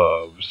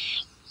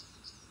gloves.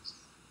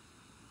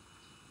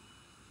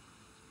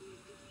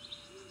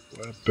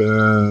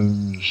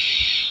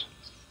 Weapons.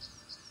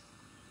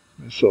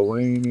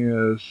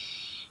 Miscellaneous.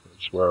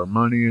 That's where our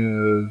money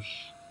is.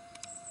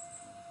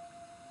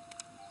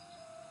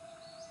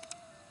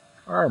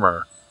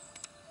 Armor.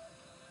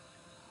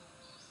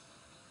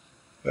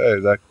 Hey,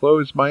 that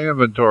closed my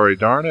inventory,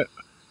 darn it.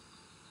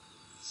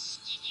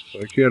 So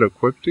I can't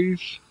equip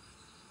these?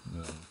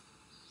 No.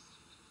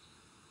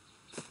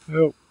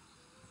 Nope.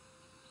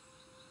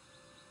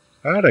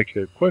 That I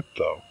can equip,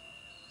 though.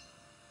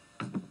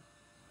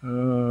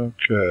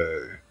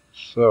 Okay.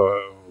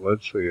 So,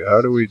 let's see.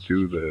 How do we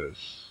do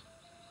this?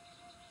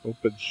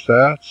 Open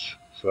stats?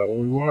 Is that what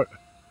we want?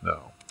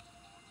 No.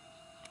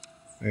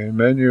 Main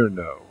menu?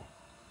 No.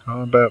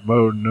 Combat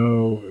mode?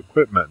 No.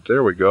 Equipment?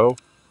 There we go.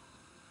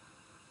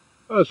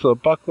 Oh, so the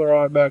buckler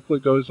automatically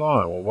goes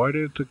on. Well, why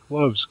didn't the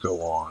gloves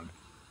go on?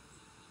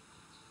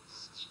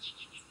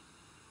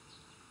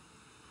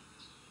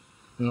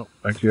 No,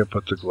 I can't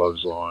put the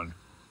gloves on.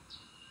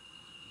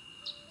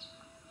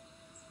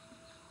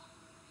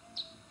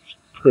 It's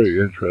pretty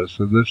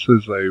interesting. This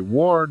is a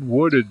worn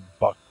wooden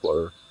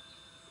buckler.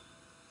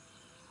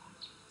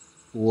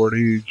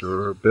 40,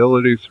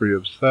 durability, 3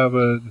 of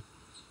 7.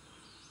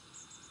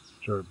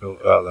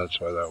 Durability, oh, that's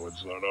why that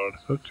one's not on.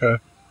 Okay.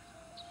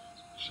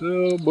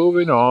 So,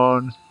 moving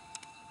on.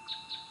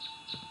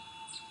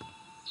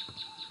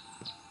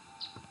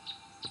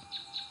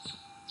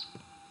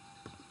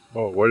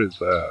 Oh, what is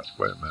that?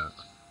 Wait a minute.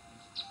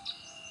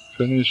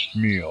 Finished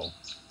meal.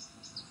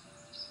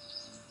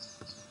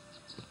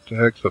 the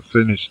heck's a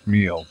finished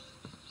meal?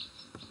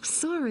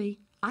 Sorry,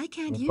 I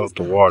can't What use about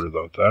the that. water,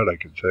 though? That I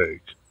can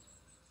take.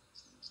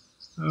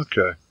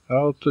 Okay,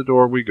 out the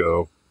door we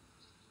go.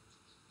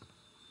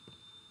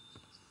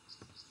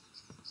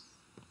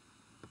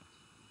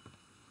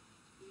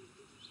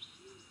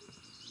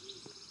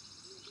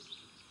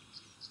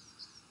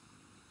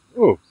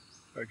 Oh,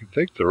 I can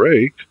take the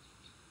rake.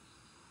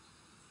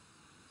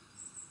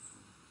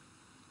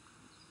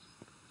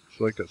 It's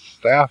like a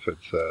staff, it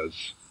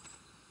says.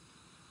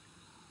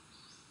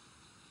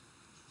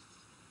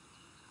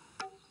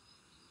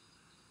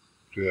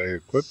 Do I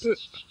equip it?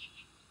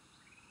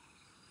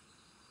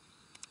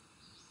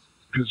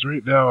 Because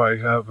right now I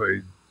have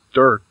a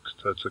dirk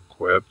that's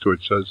equipped,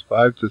 which does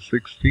 5 to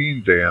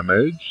 16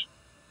 damage.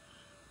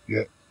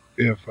 Yet,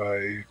 if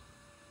I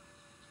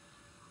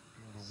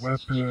go to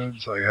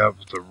weapons, I have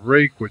the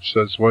rake, which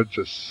does 1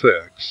 to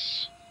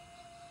 6.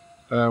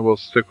 We'll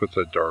stick with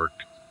the dirk.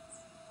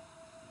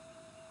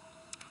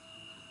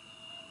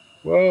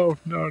 Whoa,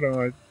 no,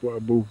 I want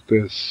to move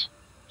this.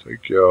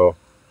 Thank you.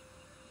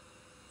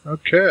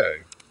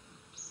 Okay.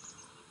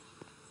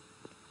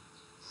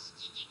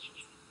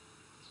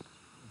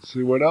 Let's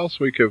see what else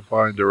we can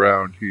find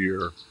around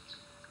here.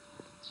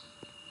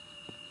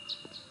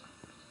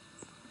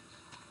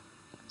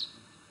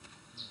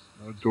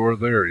 No door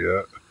there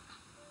yet.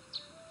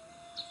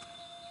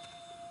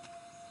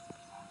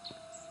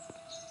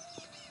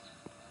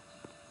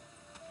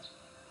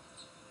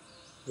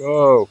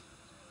 Whoa.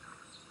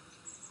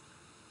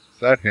 Is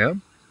that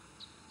him?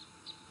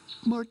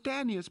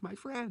 Mordanius, my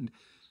friend.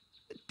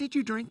 Did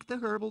you drink the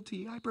herbal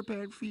tea I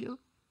prepared for you?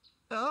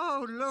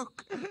 Oh,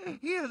 look,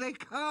 here they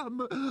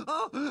come.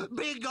 Oh,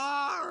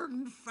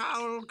 begone,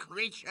 foul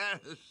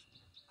creatures.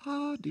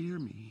 Oh, dear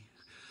me.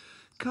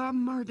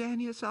 Come,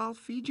 Mardanius, I'll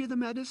feed you the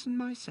medicine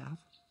myself.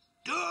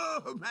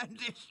 Doom and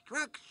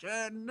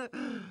destruction.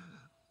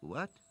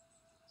 What?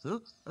 Huh?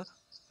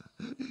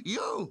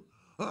 You!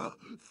 Oh,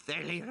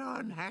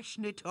 Theliron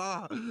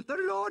Hashnitor, the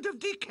Lord of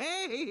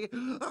Decay!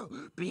 Oh,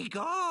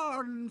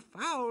 begone,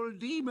 foul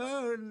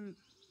demon!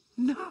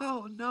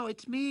 No,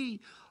 it's me,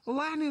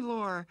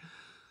 Lanilor.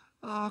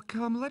 Oh,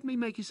 come, let me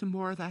make you some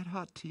more of that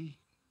hot tea.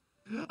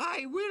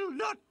 I will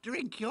not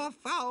drink your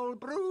foul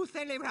brew,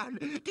 Theliron.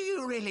 Do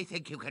you really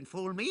think you can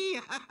fool me?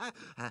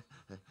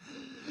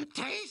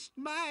 Taste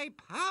my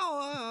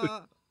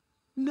power!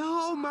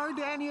 No,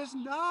 Mardanius,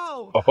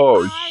 no!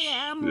 Oh, I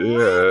am shit.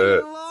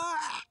 Lanilor!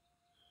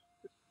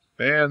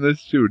 Man,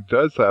 this dude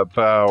does have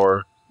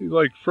power. He,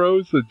 like,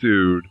 froze the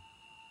dude.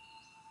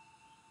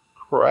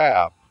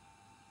 Crap.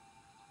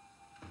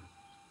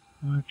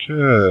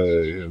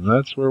 Okay, and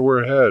that's where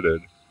we're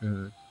headed.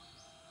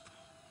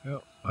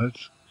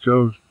 Let's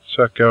go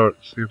check out,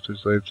 see if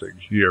there's anything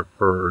here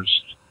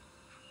first.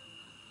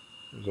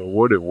 There's a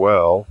wooded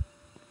well.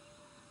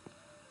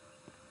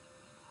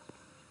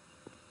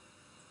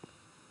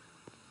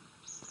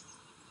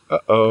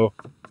 Uh-oh.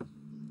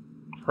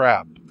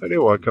 Crap. I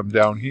didn't want to come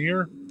down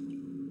here.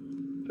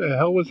 What the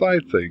hell was I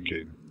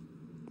thinking?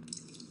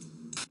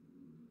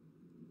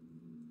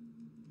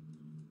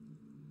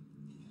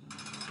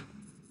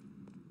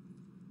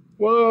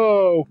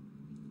 Whoa!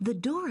 The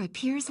door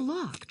appears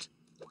locked.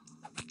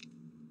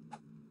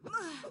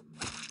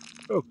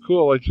 Oh,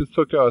 cool. I just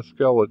took out a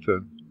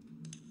skeleton.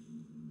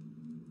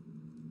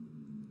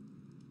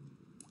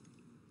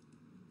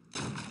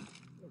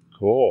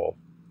 Cool.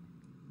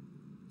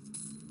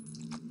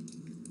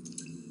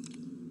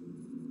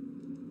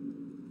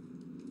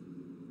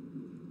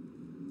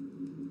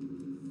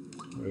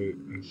 Wait,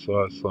 I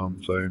saw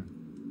something.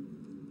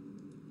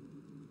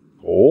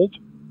 Gold?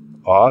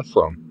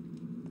 Awesome.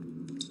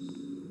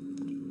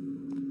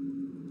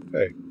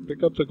 Hey,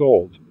 pick up the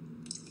gold.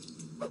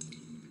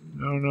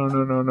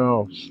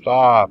 No.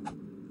 Stop. What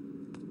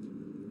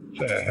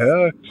the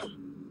heck?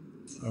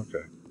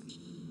 Okay.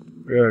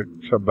 We gotta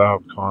come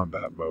out of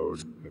combat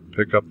mode and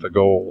pick up the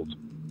gold.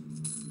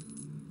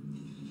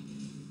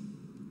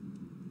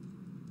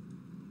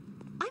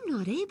 I'm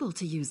not able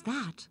to use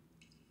that.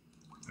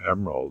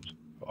 Emerald.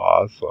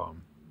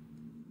 Awesome.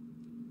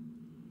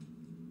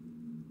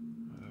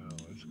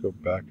 Let's go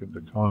back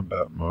into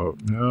combat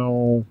mode.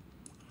 No.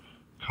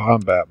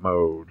 Combat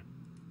mode.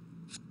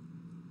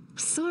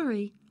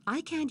 Sorry,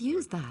 I can't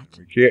use that.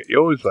 We can't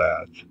use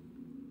that.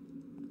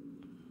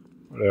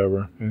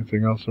 Whatever.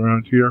 Anything else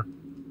around here?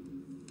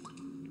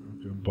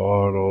 Broken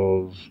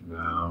bottles.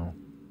 No.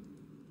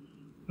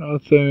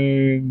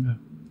 Nothing.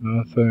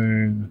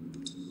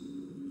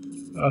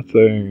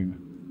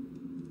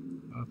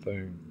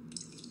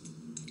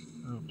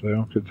 Nope, they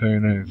don't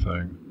contain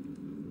anything.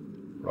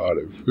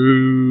 Rotted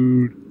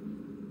food.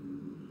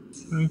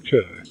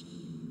 Okay.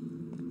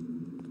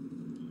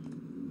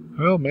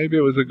 Well, maybe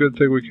it was a good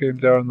thing we came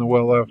down the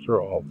well after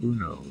all. Who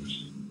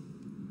knows?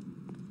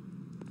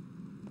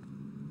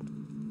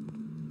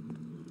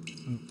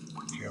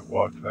 Can't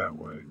walk that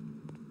way.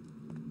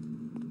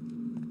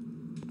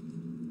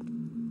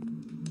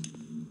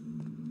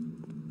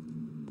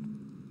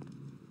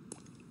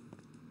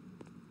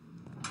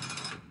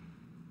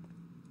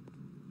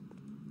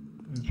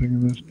 Anything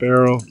in this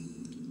barrel?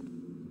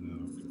 No,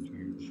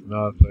 contains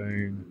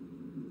nothing.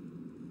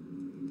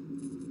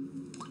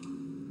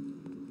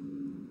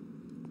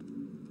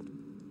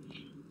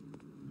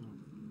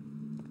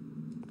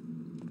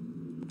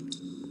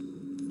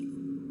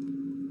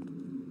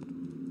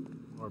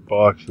 More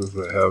boxes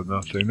that have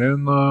nothing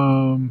in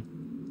them.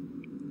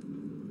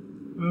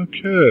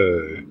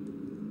 Okay.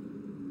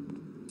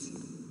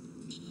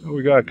 Well,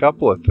 we got a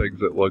couple of things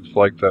that looks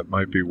like that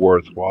might be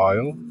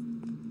worthwhile.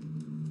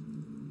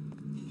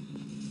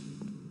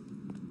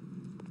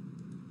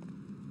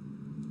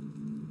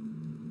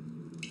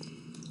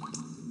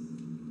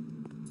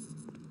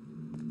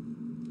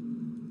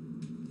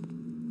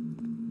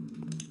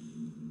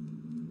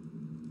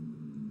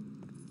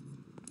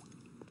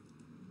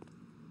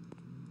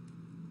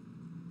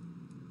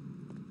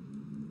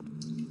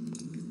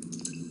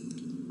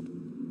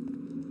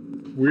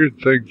 Weird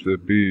thing to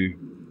be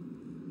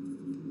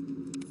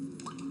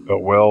a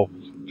well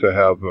to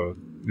have a,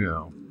 you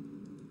know,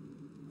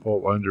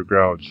 whole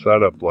underground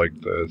setup like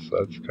this.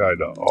 That's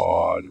kind of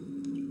odd.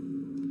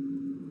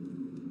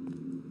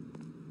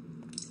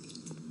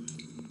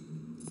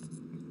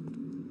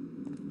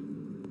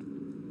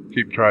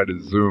 Keep trying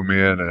to zoom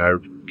in, and I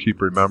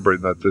keep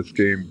remembering that this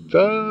game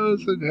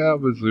doesn't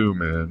have a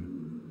zoom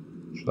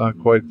in. It's not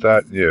quite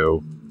that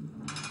new.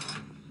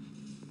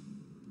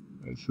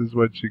 This is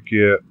what you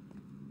get.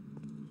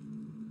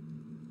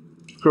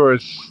 Of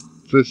course,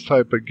 this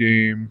type of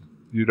game,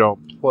 you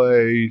don't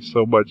play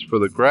so much for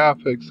the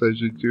graphics as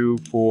you do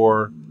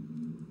for...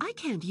 I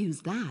can't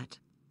use that.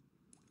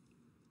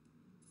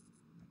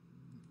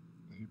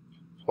 You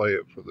play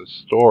it for the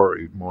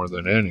story more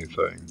than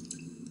anything.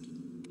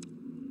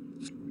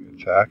 Can we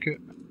attack it?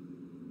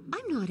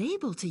 I'm not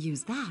able to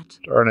use that.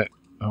 Darn it.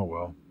 Oh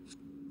well. I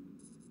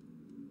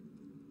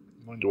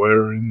wonder what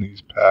are in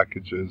these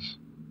packages.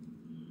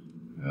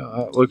 Yeah,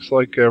 that looks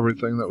like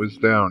everything that was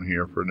down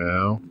here for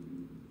now.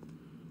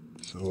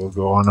 So we'll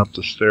go on up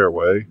the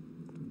stairway,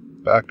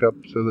 back up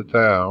to the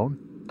town,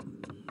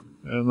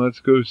 and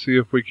let's go see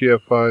if we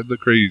can't find the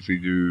crazy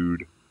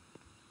dude.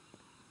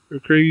 The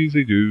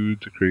crazy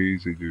dude, the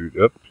crazy dude.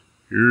 Up,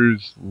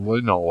 here's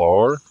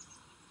Zandalor.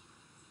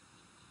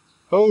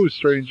 Oh,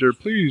 stranger,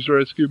 please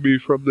rescue me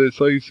from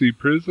this icy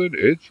prison.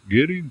 It's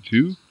getting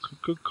too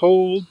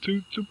cold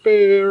to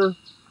bear.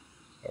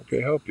 How can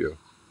I help you?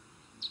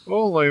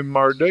 Only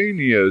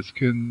Mardanias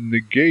can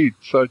negate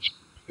such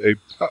a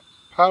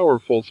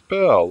powerful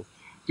spell.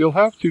 You'll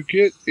have to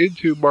get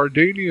into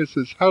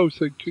Mardanius'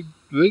 house and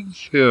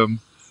convince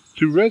him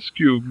to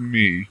rescue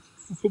me.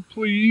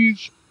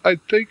 Please, I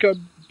think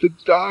I'm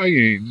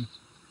dying.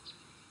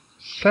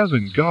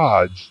 7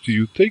 gods, do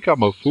you think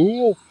I'm a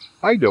fool?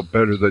 I know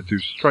better than to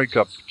strike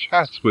up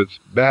chats with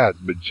mad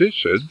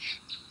magicians.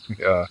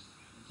 Yeah,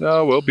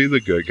 no, we'll be the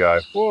good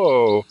guy.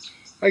 Whoa,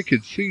 I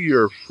can see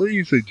you're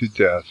freezing to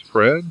death,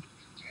 friend.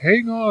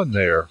 Hang on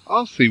there.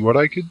 I'll see what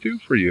I can do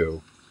for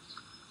you.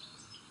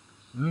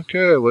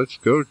 Okay, let's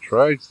go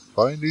try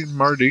finding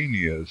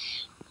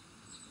Mardanius.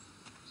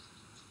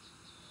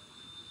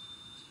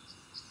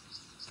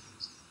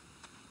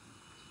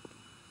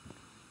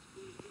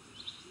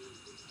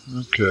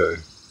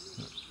 Okay.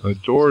 The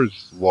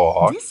door's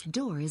locked. This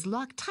door is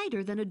locked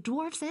tighter than a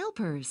dwarf's ale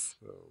purse.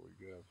 So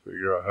we gotta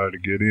figure out how to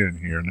get in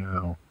here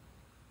now.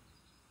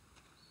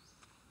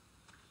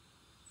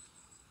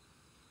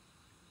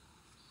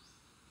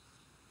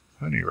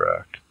 Honey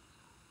rack.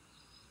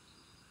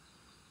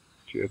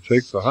 Can't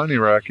take the honey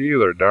rack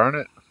either, darn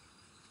it.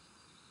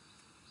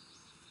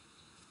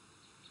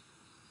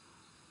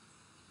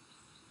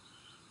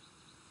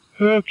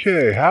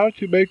 Okay, how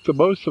to make the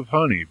most of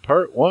honey.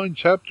 Part 1,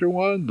 Chapter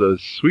 1, The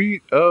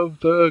Sweet of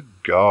the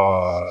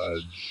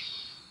Gods.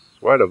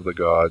 Sweat of the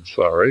Gods,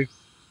 sorry.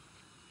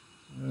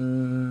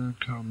 Common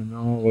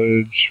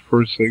knowledge.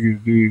 First thing you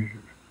do.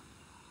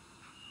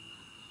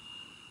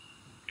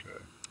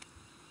 Okay.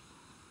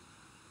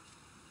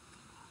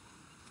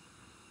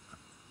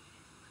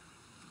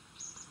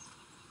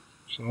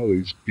 There's all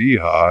these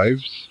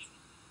beehives.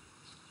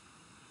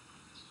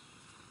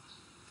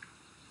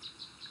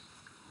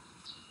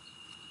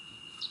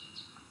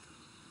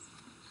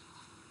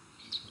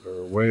 Is there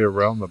a way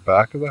around the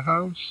back of the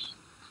house?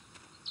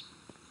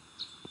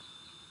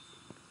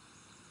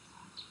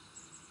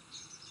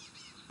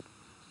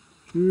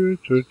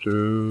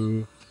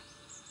 Doo-doo-doo.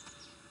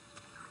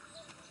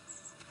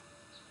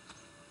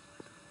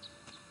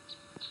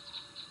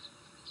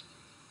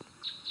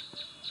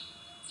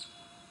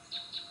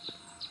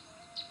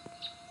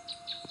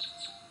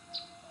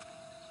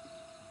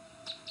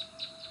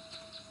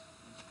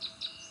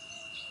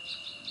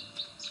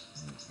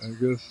 I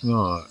guess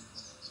not.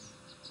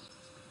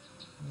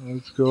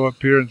 Let's go up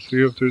here and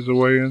see if there's a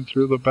way in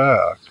through the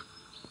back.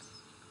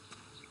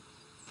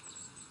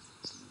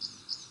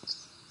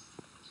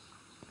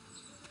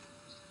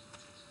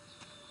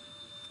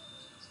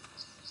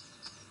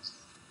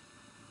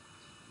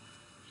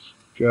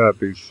 Gotta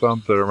be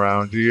something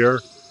around here.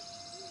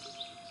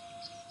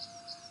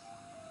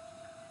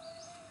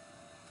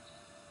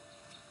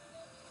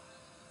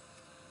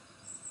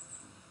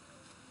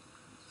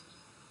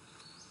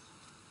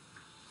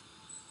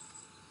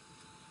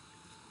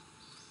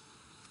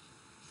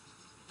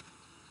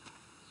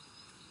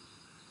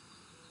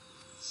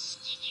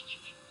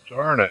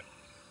 Darn it.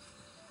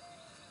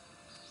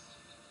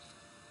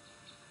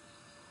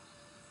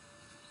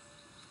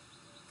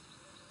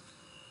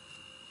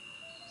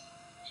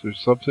 Is there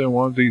something in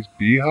one of these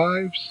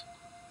beehives?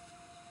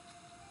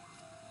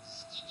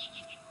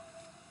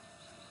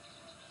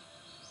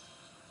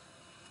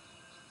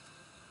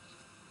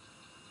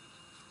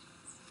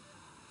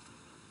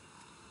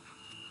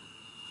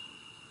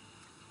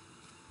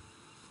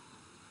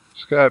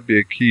 There's gotta be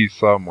a key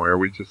somewhere.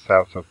 We just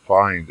have to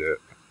find it.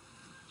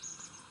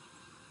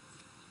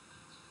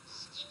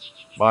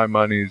 My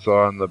money's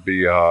on the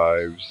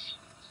beehives.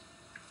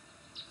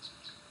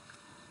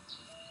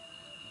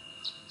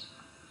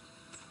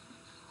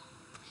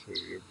 Let's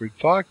see, if we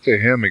talk to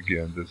him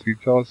again, does he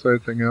tell us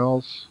anything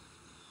else?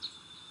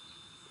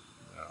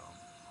 No.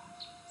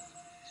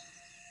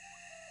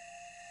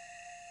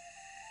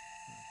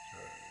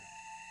 Okay.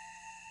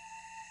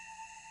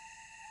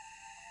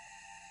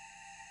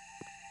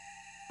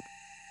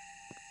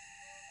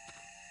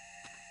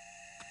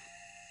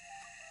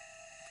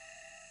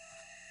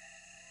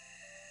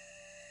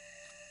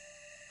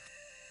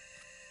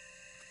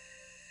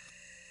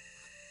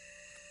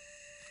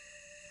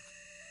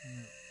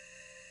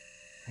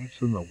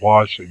 What's in the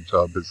washing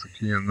tub? Is the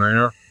key in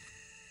there?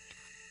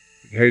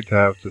 I'd hate to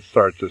have to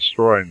start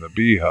destroying the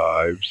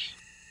beehives.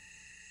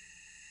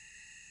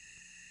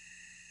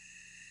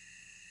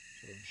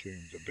 Doesn't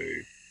seem to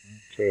be.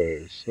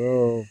 Okay,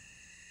 so let's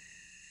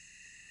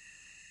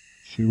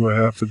see what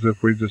happens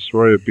if we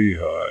destroy a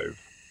beehive.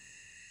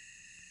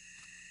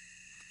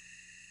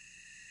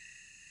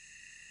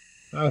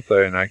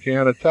 Nothing. I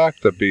can't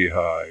attack the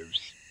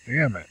beehives.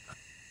 Damn it.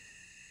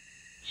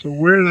 So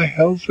where the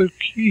hell's the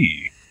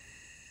key?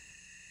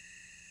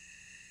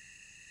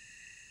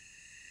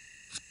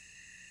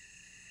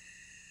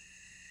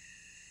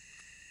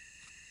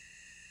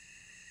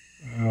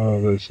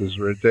 Oh, this is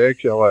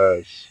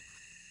ridiculous.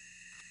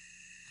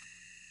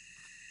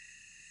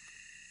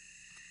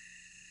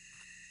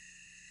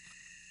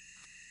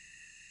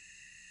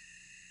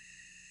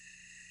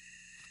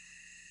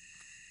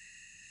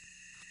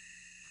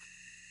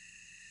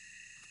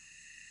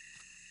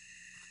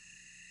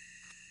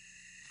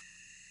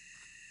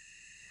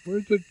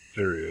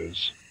 There he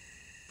is.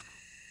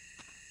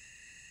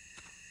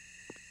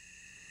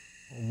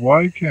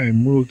 Why can't I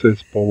move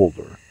this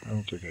boulder? I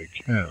don't think I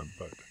can,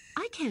 but...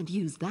 I can't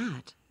use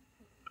that.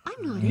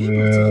 I'm not able to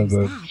use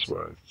that. Yeah, that's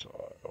what I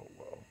thought. Oh,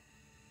 well.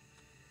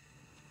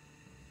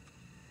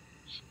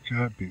 There's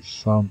gotta be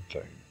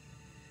something.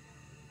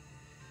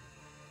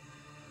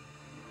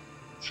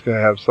 It's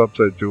gotta have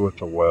something to do with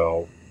the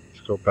well.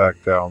 Let's go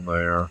back down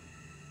there.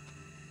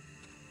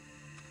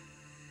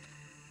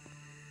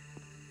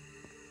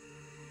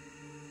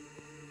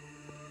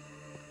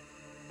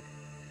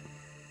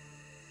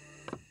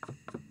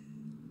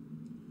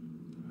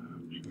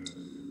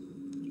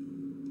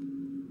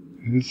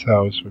 His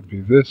house would be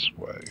this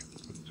way,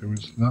 but there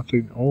was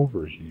nothing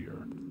over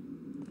here.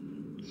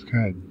 It's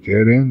kind of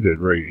dead-ended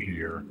right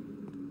here.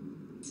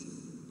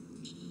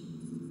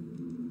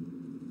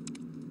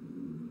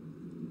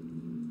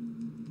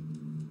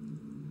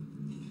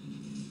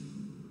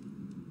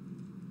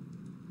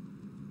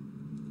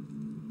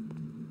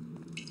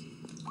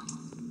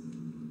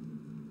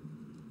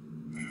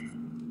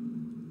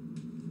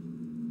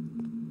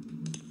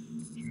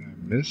 Did I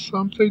miss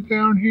something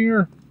down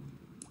here?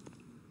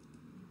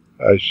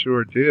 I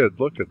sure did.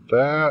 Look at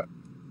that.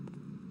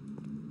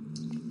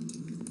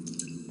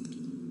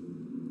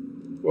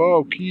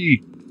 Whoa,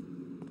 key.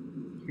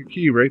 The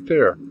key right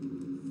there.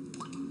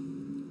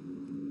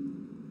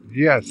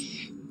 Yes.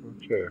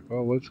 Okay,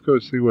 well, let's go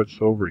see what's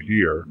over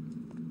here.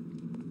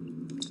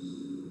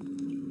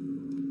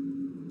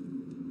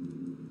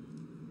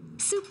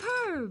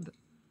 Superb!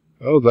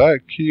 Oh,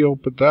 that key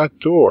opened that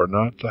door,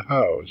 not the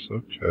house.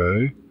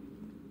 Okay.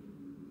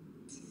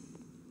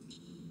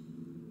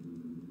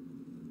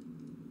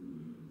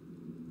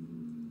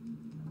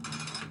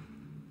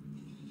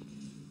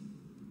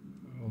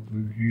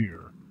 Over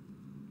here.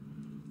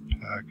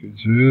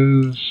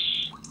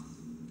 Packages.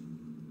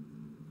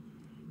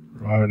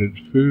 Rotted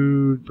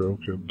food,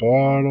 broken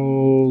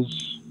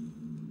bottles.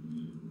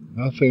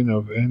 Nothing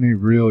of any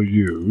real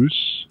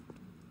use.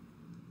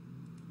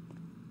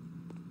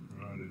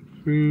 Rotted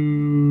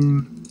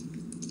food.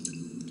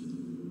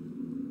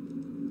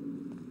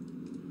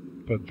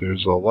 But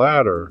there's a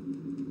ladder.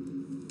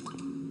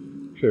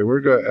 Okay,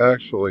 we're going to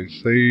actually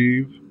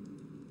save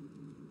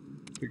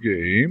the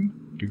game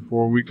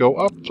before we go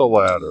up the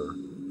ladder.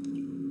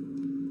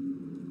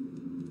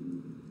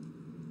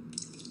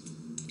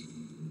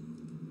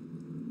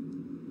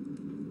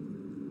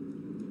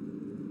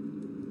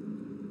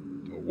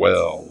 The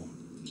well.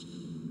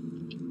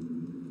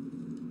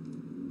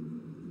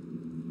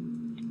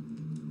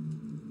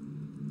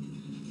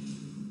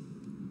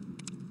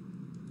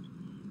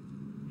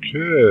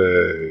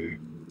 Okay.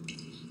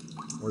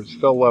 We're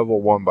still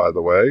level 1, by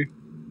the way.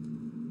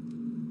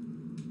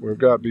 We're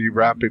going to be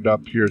wrapping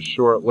up here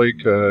shortly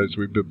because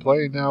we've been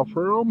playing now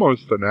for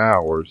almost an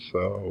hour,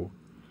 so...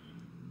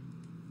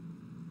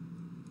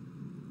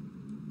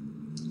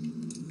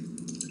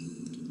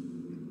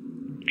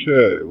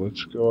 Okay,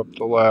 let's go up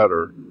the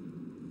ladder.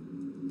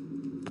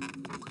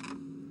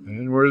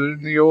 And we're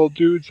in the old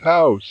dude's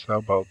house. How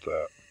about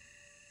that?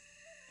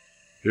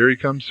 Here he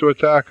comes to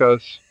attack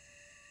us.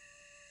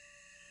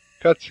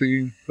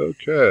 Cutscene.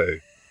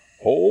 Okay.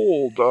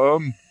 Hold,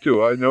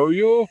 do I know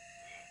you?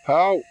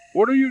 How?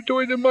 What are you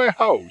doing in my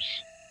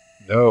house?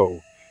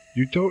 No,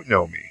 you don't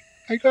know me.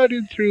 I got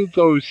in through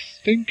those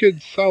stinking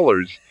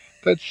cellars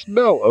that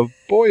smell of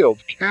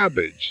boiled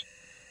cabbage.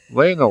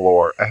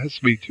 Zandalor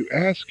asked me to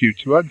ask you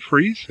to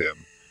unfreeze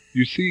him.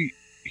 You see,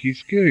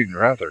 he's getting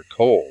rather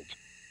cold.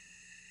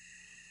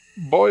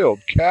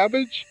 Boiled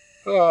cabbage?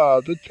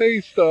 Ah, the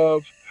taste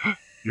of...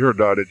 You're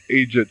not an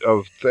agent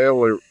of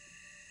Larian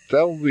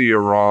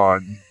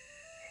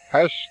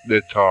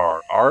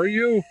Hashnitar, are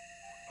you?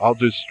 I'll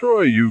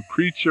destroy you,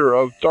 creature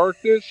of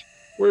darkness.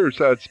 Where's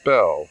that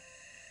spell?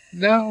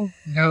 No.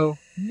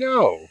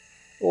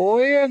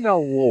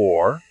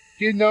 Zandalor,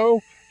 you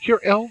know, your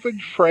elven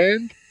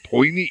friend,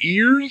 pointy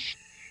ears?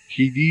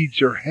 He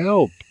needs your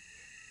help.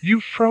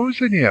 You've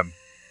frozen him,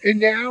 and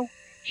now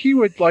he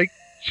would like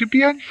to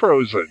be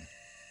unfrozen.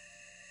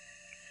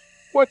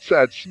 What's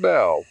that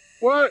smell?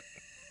 What?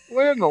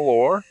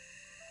 Zandalor?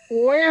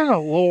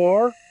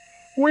 Zandalor?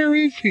 Where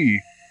is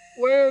he?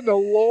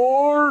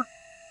 Zandalor?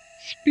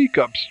 Speak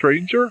up,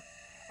 stranger.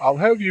 I'll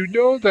have you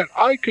know that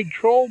I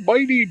control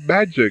mighty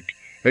magic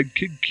and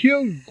can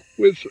kill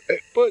with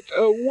but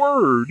a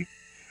word.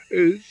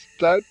 Is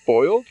that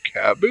boiled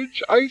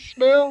cabbage I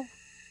smell?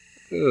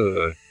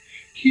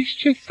 He's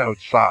just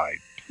outside.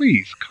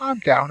 Please, calm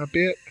down a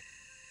bit.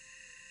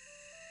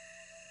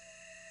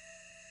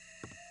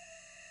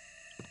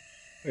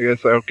 I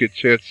guess I don't get a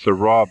chance to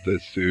rob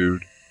this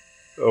dude.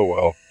 Oh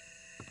well.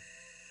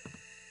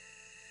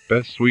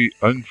 Best we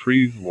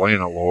unfreeze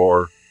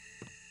Zandalor.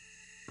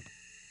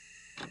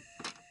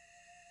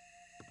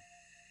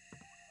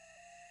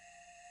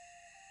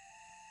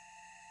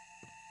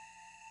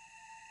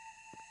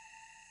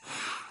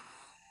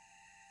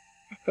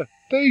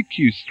 Thank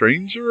you,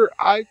 stranger.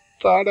 I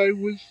thought I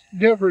was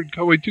never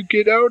going to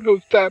get out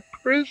of that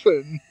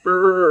prison.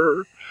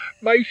 Brr.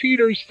 My feet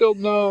are still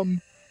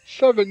numb.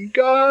 7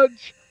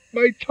 gods,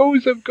 my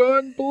toes have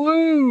gone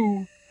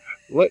blue.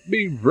 Let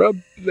me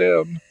rub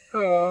them.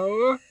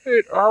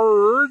 It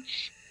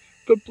hurts.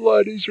 The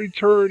blood is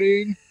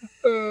returning.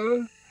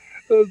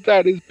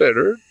 That is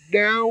better.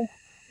 Now,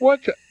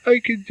 what I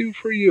can do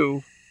for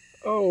you?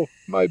 Oh,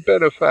 my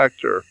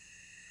benefactor.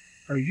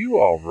 Are you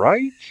all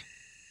right?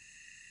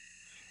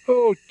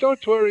 Oh,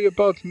 don't worry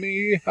about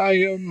me. I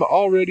am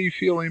already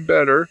feeling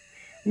better.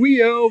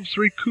 We elves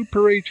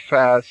recuperate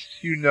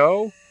fast, you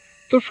know.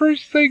 The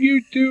first thing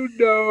you do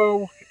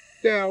know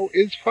now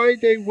is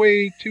find a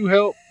way to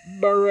help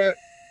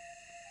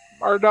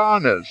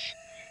Mardanus.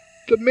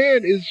 The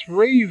man is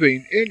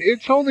raving, and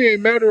it's only a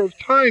matter of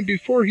time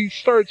before he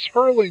starts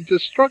hurling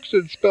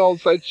destruction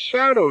spells at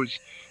shadows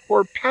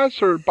or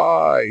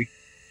passersby.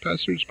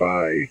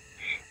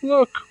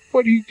 Look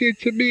what he did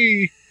to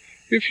me.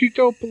 If you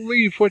don't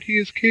believe what he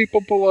is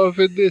capable of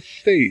in this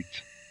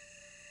state.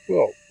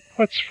 Well,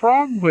 what's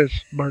wrong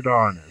with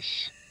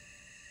Mardanus?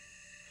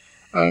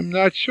 I'm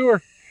not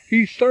sure.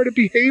 He started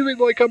behaving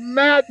like a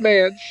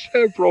madman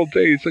several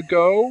days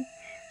ago.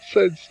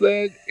 Since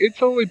then,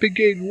 it's only been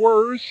getting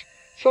worse.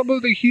 Some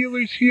of the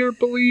healers here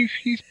believe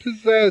he's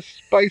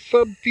possessed by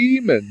some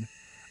demon.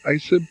 I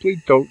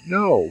simply don't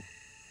know.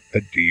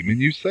 A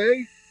demon, you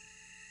say?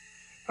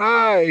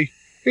 Aye.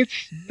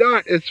 It's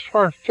not as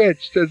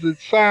far-fetched as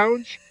it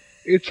sounds.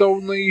 It's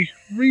only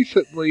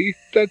recently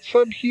that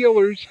some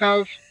healers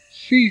have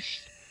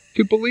ceased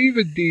to believe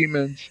in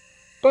demons.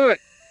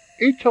 But,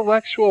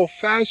 intellectual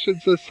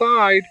fashions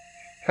aside,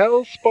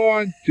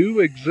 hellspawn do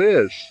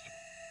exist.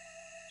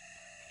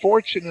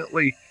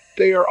 Fortunately,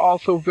 they are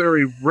also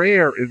very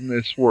rare in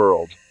this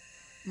world.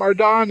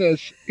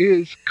 Mardanus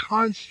is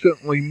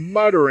constantly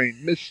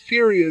muttering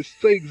mysterious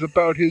things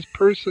about his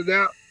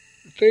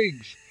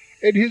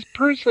and his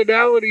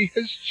personality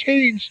has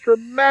changed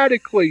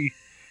dramatically.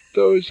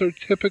 Those are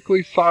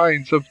typically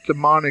signs of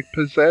demonic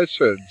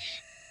possessions.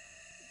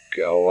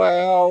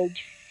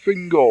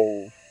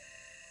 Fingal.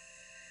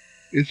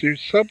 Is there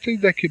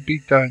something that can be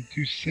done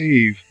to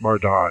save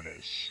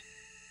Mardanus?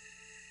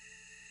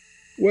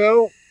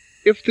 Well,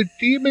 if the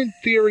demon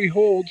theory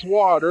holds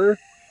water,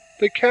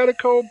 the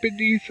catacomb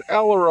beneath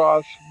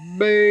Elroth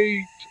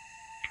may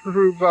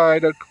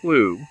provide a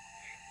clue.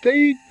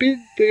 They'd be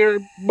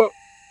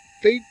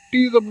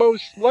the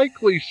most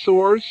likely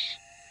source.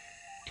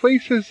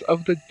 Places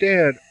of the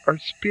dead are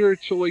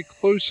spiritually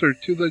closer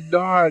to the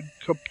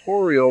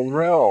non-corporeal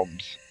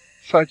realms,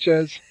 such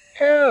as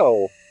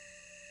hell.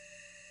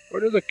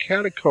 What are the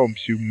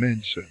catacombs you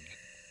mentioned?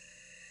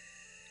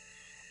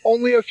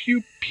 Only a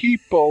few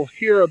people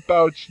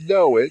hereabouts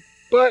know it,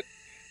 but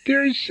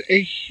there's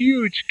a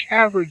huge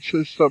cavern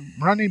system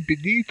running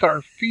beneath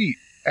our feet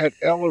at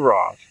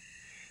Elroth.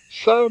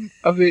 Some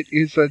of it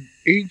is an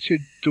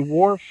ancient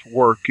dwarf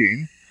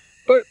working,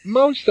 but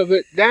most of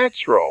it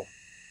natural.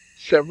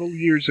 Several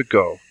years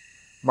ago,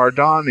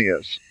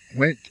 Mardanus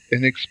went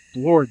and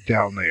explored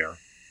down there.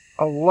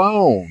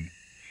 alone.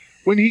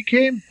 When he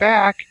came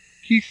back,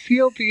 he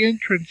sealed the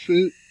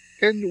entrances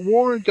and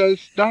warned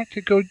us not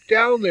to go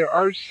down there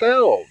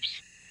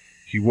ourselves.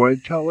 He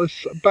wouldn't tell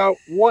us about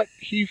what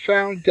he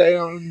found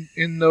down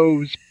in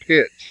those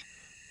pits,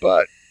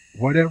 but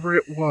whatever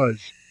it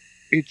was,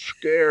 it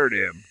scared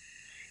him.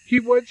 He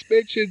once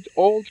mentioned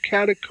old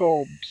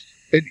catacombs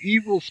and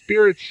evil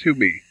spirits to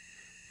me,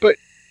 but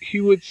he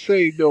would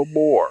say no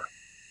more.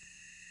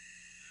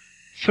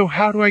 So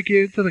how do I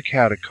get into the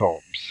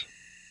catacombs?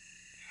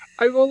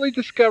 I've only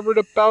discovered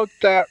about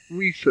that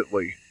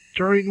recently,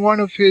 during one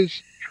of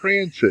his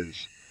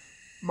trances.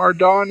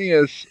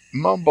 Mardonius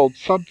mumbled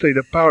something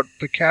about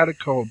the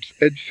catacombs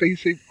and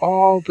facing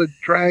all the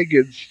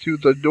dragons to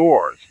the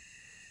north.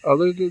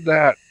 Other than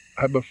that,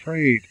 I'm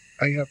afraid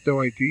I have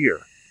no idea.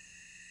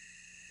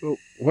 Well,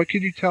 what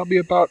can you tell me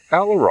about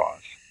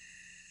Alaroth?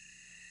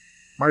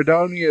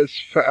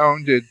 Mardonius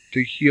founded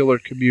the healer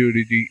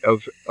community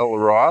of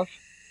Alaroth.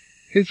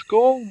 His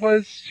goal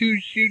was to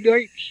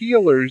unite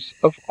healers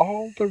of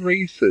all the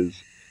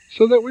races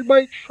so that we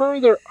might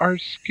further our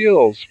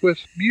skills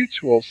with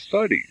mutual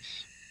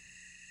studies.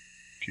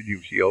 Can you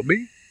heal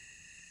me?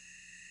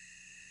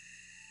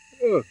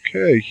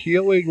 Okay,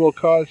 healing will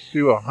cost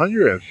you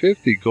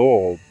 150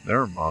 gold.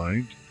 Never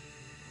mind.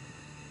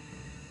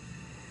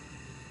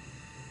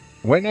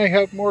 When I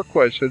have more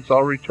questions,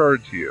 I'll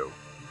return to you.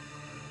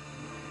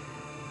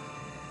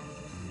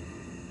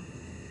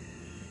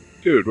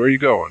 Dude, where are you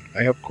going?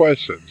 I have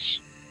questions.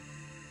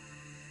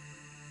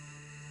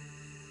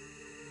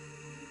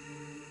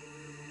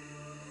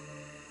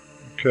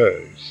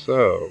 Okay,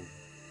 so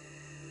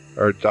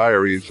our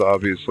diary's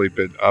obviously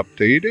been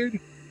updated.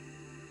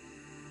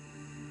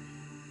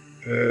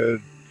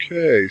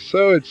 Okay,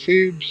 so it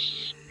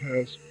seems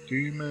past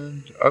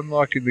demon,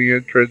 unlocking the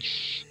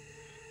entrance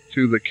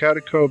to the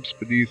catacombs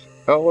beneath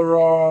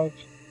Alaroth.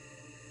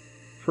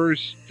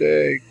 First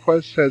day,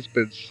 quest has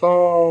been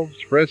solved.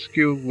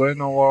 Rescue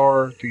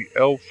Zandalor, the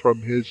elf,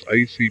 from his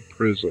icy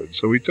prison.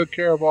 So we took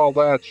care of all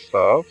that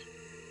stuff.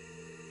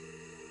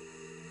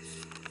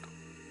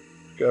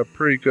 Got a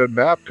pretty good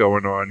map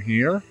going on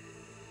here.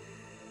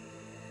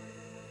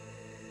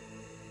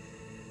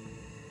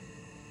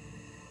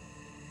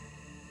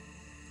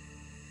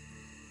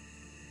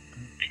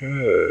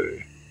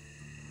 Okay.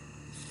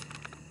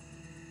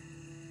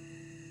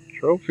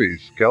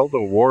 Trophies.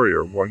 Skeletal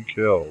Warrior, 1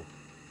 kill.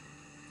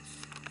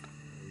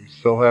 We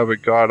still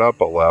haven't got up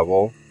a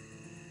level.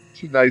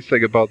 It's a nice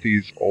thing about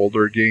these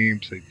older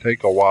games. They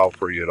take a while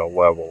for you to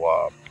level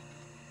up.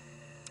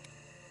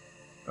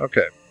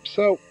 Okay,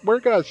 so we're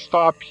going to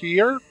stop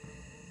here.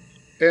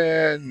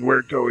 And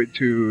we're going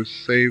to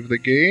save the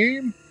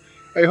game.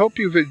 I hope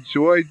you've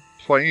enjoyed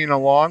playing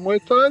along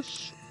with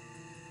us.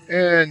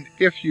 And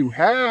if you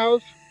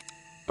have,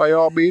 by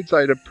all means,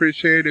 I'd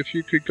appreciate if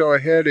you could go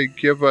ahead and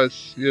give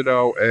us,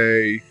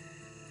 a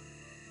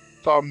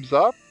thumbs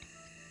up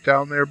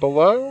down there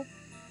below.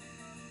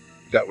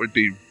 That would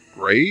be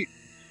great.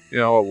 A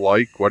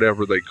like,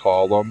 whatever they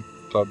call them.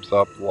 Thumbs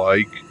up,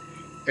 like.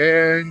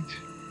 And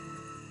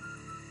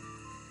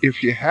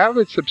if you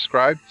haven't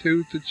subscribed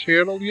to the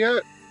channel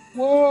yet,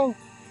 well,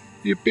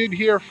 you've been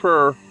here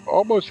for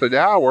almost an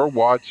hour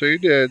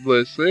watching and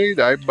listening.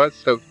 I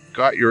must have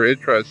got your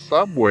interest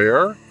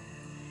somewhere.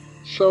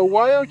 So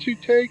why don't you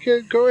take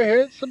and go ahead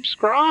and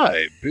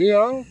subscribe?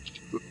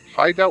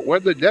 Find out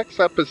when the next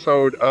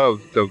episode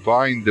of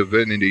Divine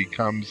Divinity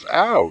comes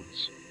out.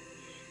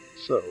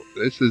 So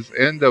this is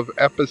end of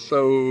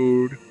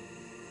episode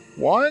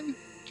 1.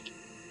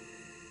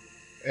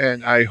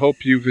 And I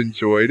hope you've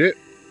enjoyed it.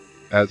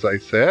 As I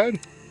said,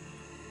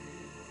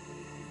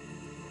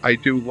 I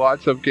do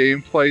lots of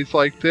gameplays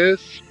like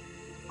this.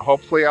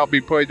 Hopefully I'll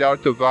be putting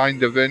out Divine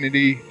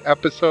Divinity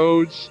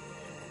episodes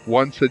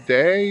once a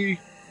day,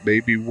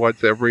 maybe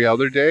once every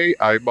other day.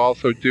 I'm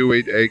also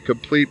doing a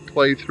complete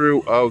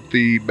playthrough of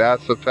the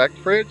Mass Effect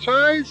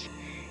franchise.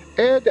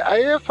 And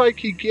if I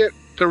can get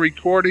the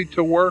recording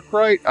to work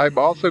right, I'm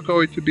also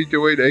going to be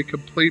doing a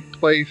complete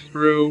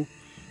playthrough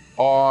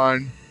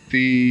on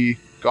the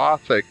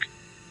Gothic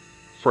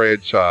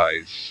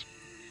franchise.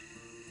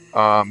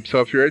 So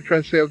if you're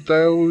interested in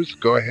those,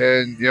 go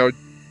ahead and,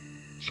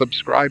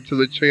 subscribe to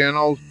the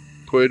channel,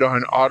 put it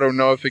on auto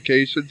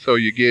notification so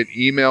you get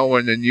email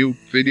when the new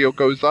video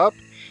goes up.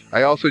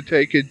 I also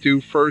take and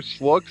do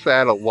first looks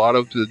at a lot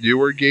of the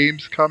newer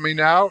games coming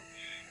out,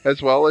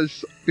 as well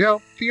as,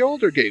 the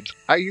older games.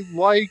 I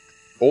like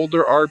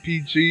older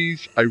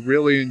RPGs. I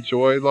really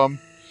enjoy them.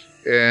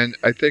 And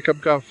I think I'm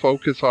going to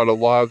focus on a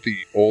lot of the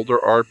older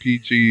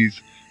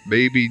RPGs,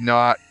 maybe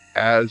not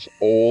as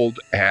old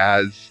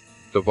as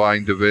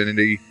Divine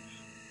Divinity,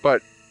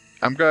 but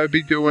I'm going to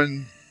be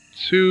doing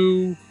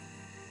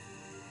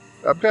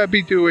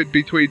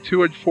between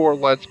 2 and 4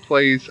 Let's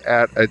Plays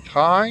at a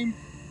time.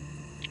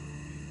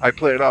 I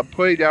plan on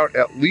putting out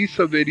at least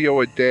a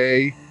video a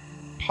day,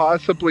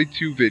 possibly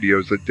 2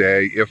 videos a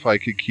day if I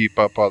can keep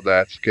up on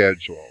that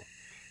schedule.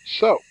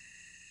 So,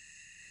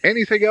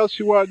 anything else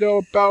you want to know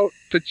about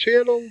the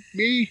channel,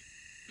 me,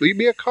 leave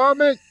me a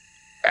comment,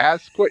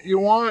 ask what you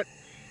want.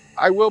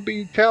 I will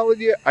be telling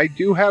you, I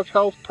do have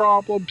health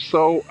problems,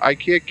 so I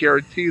can't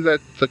guarantee that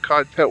the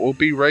content will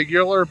be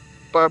regular,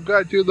 but I'm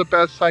going to do the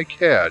best I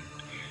can.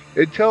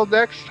 Until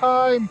next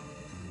time,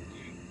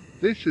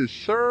 this is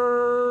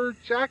Sir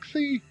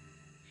Jaxxy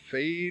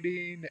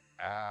fading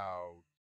out.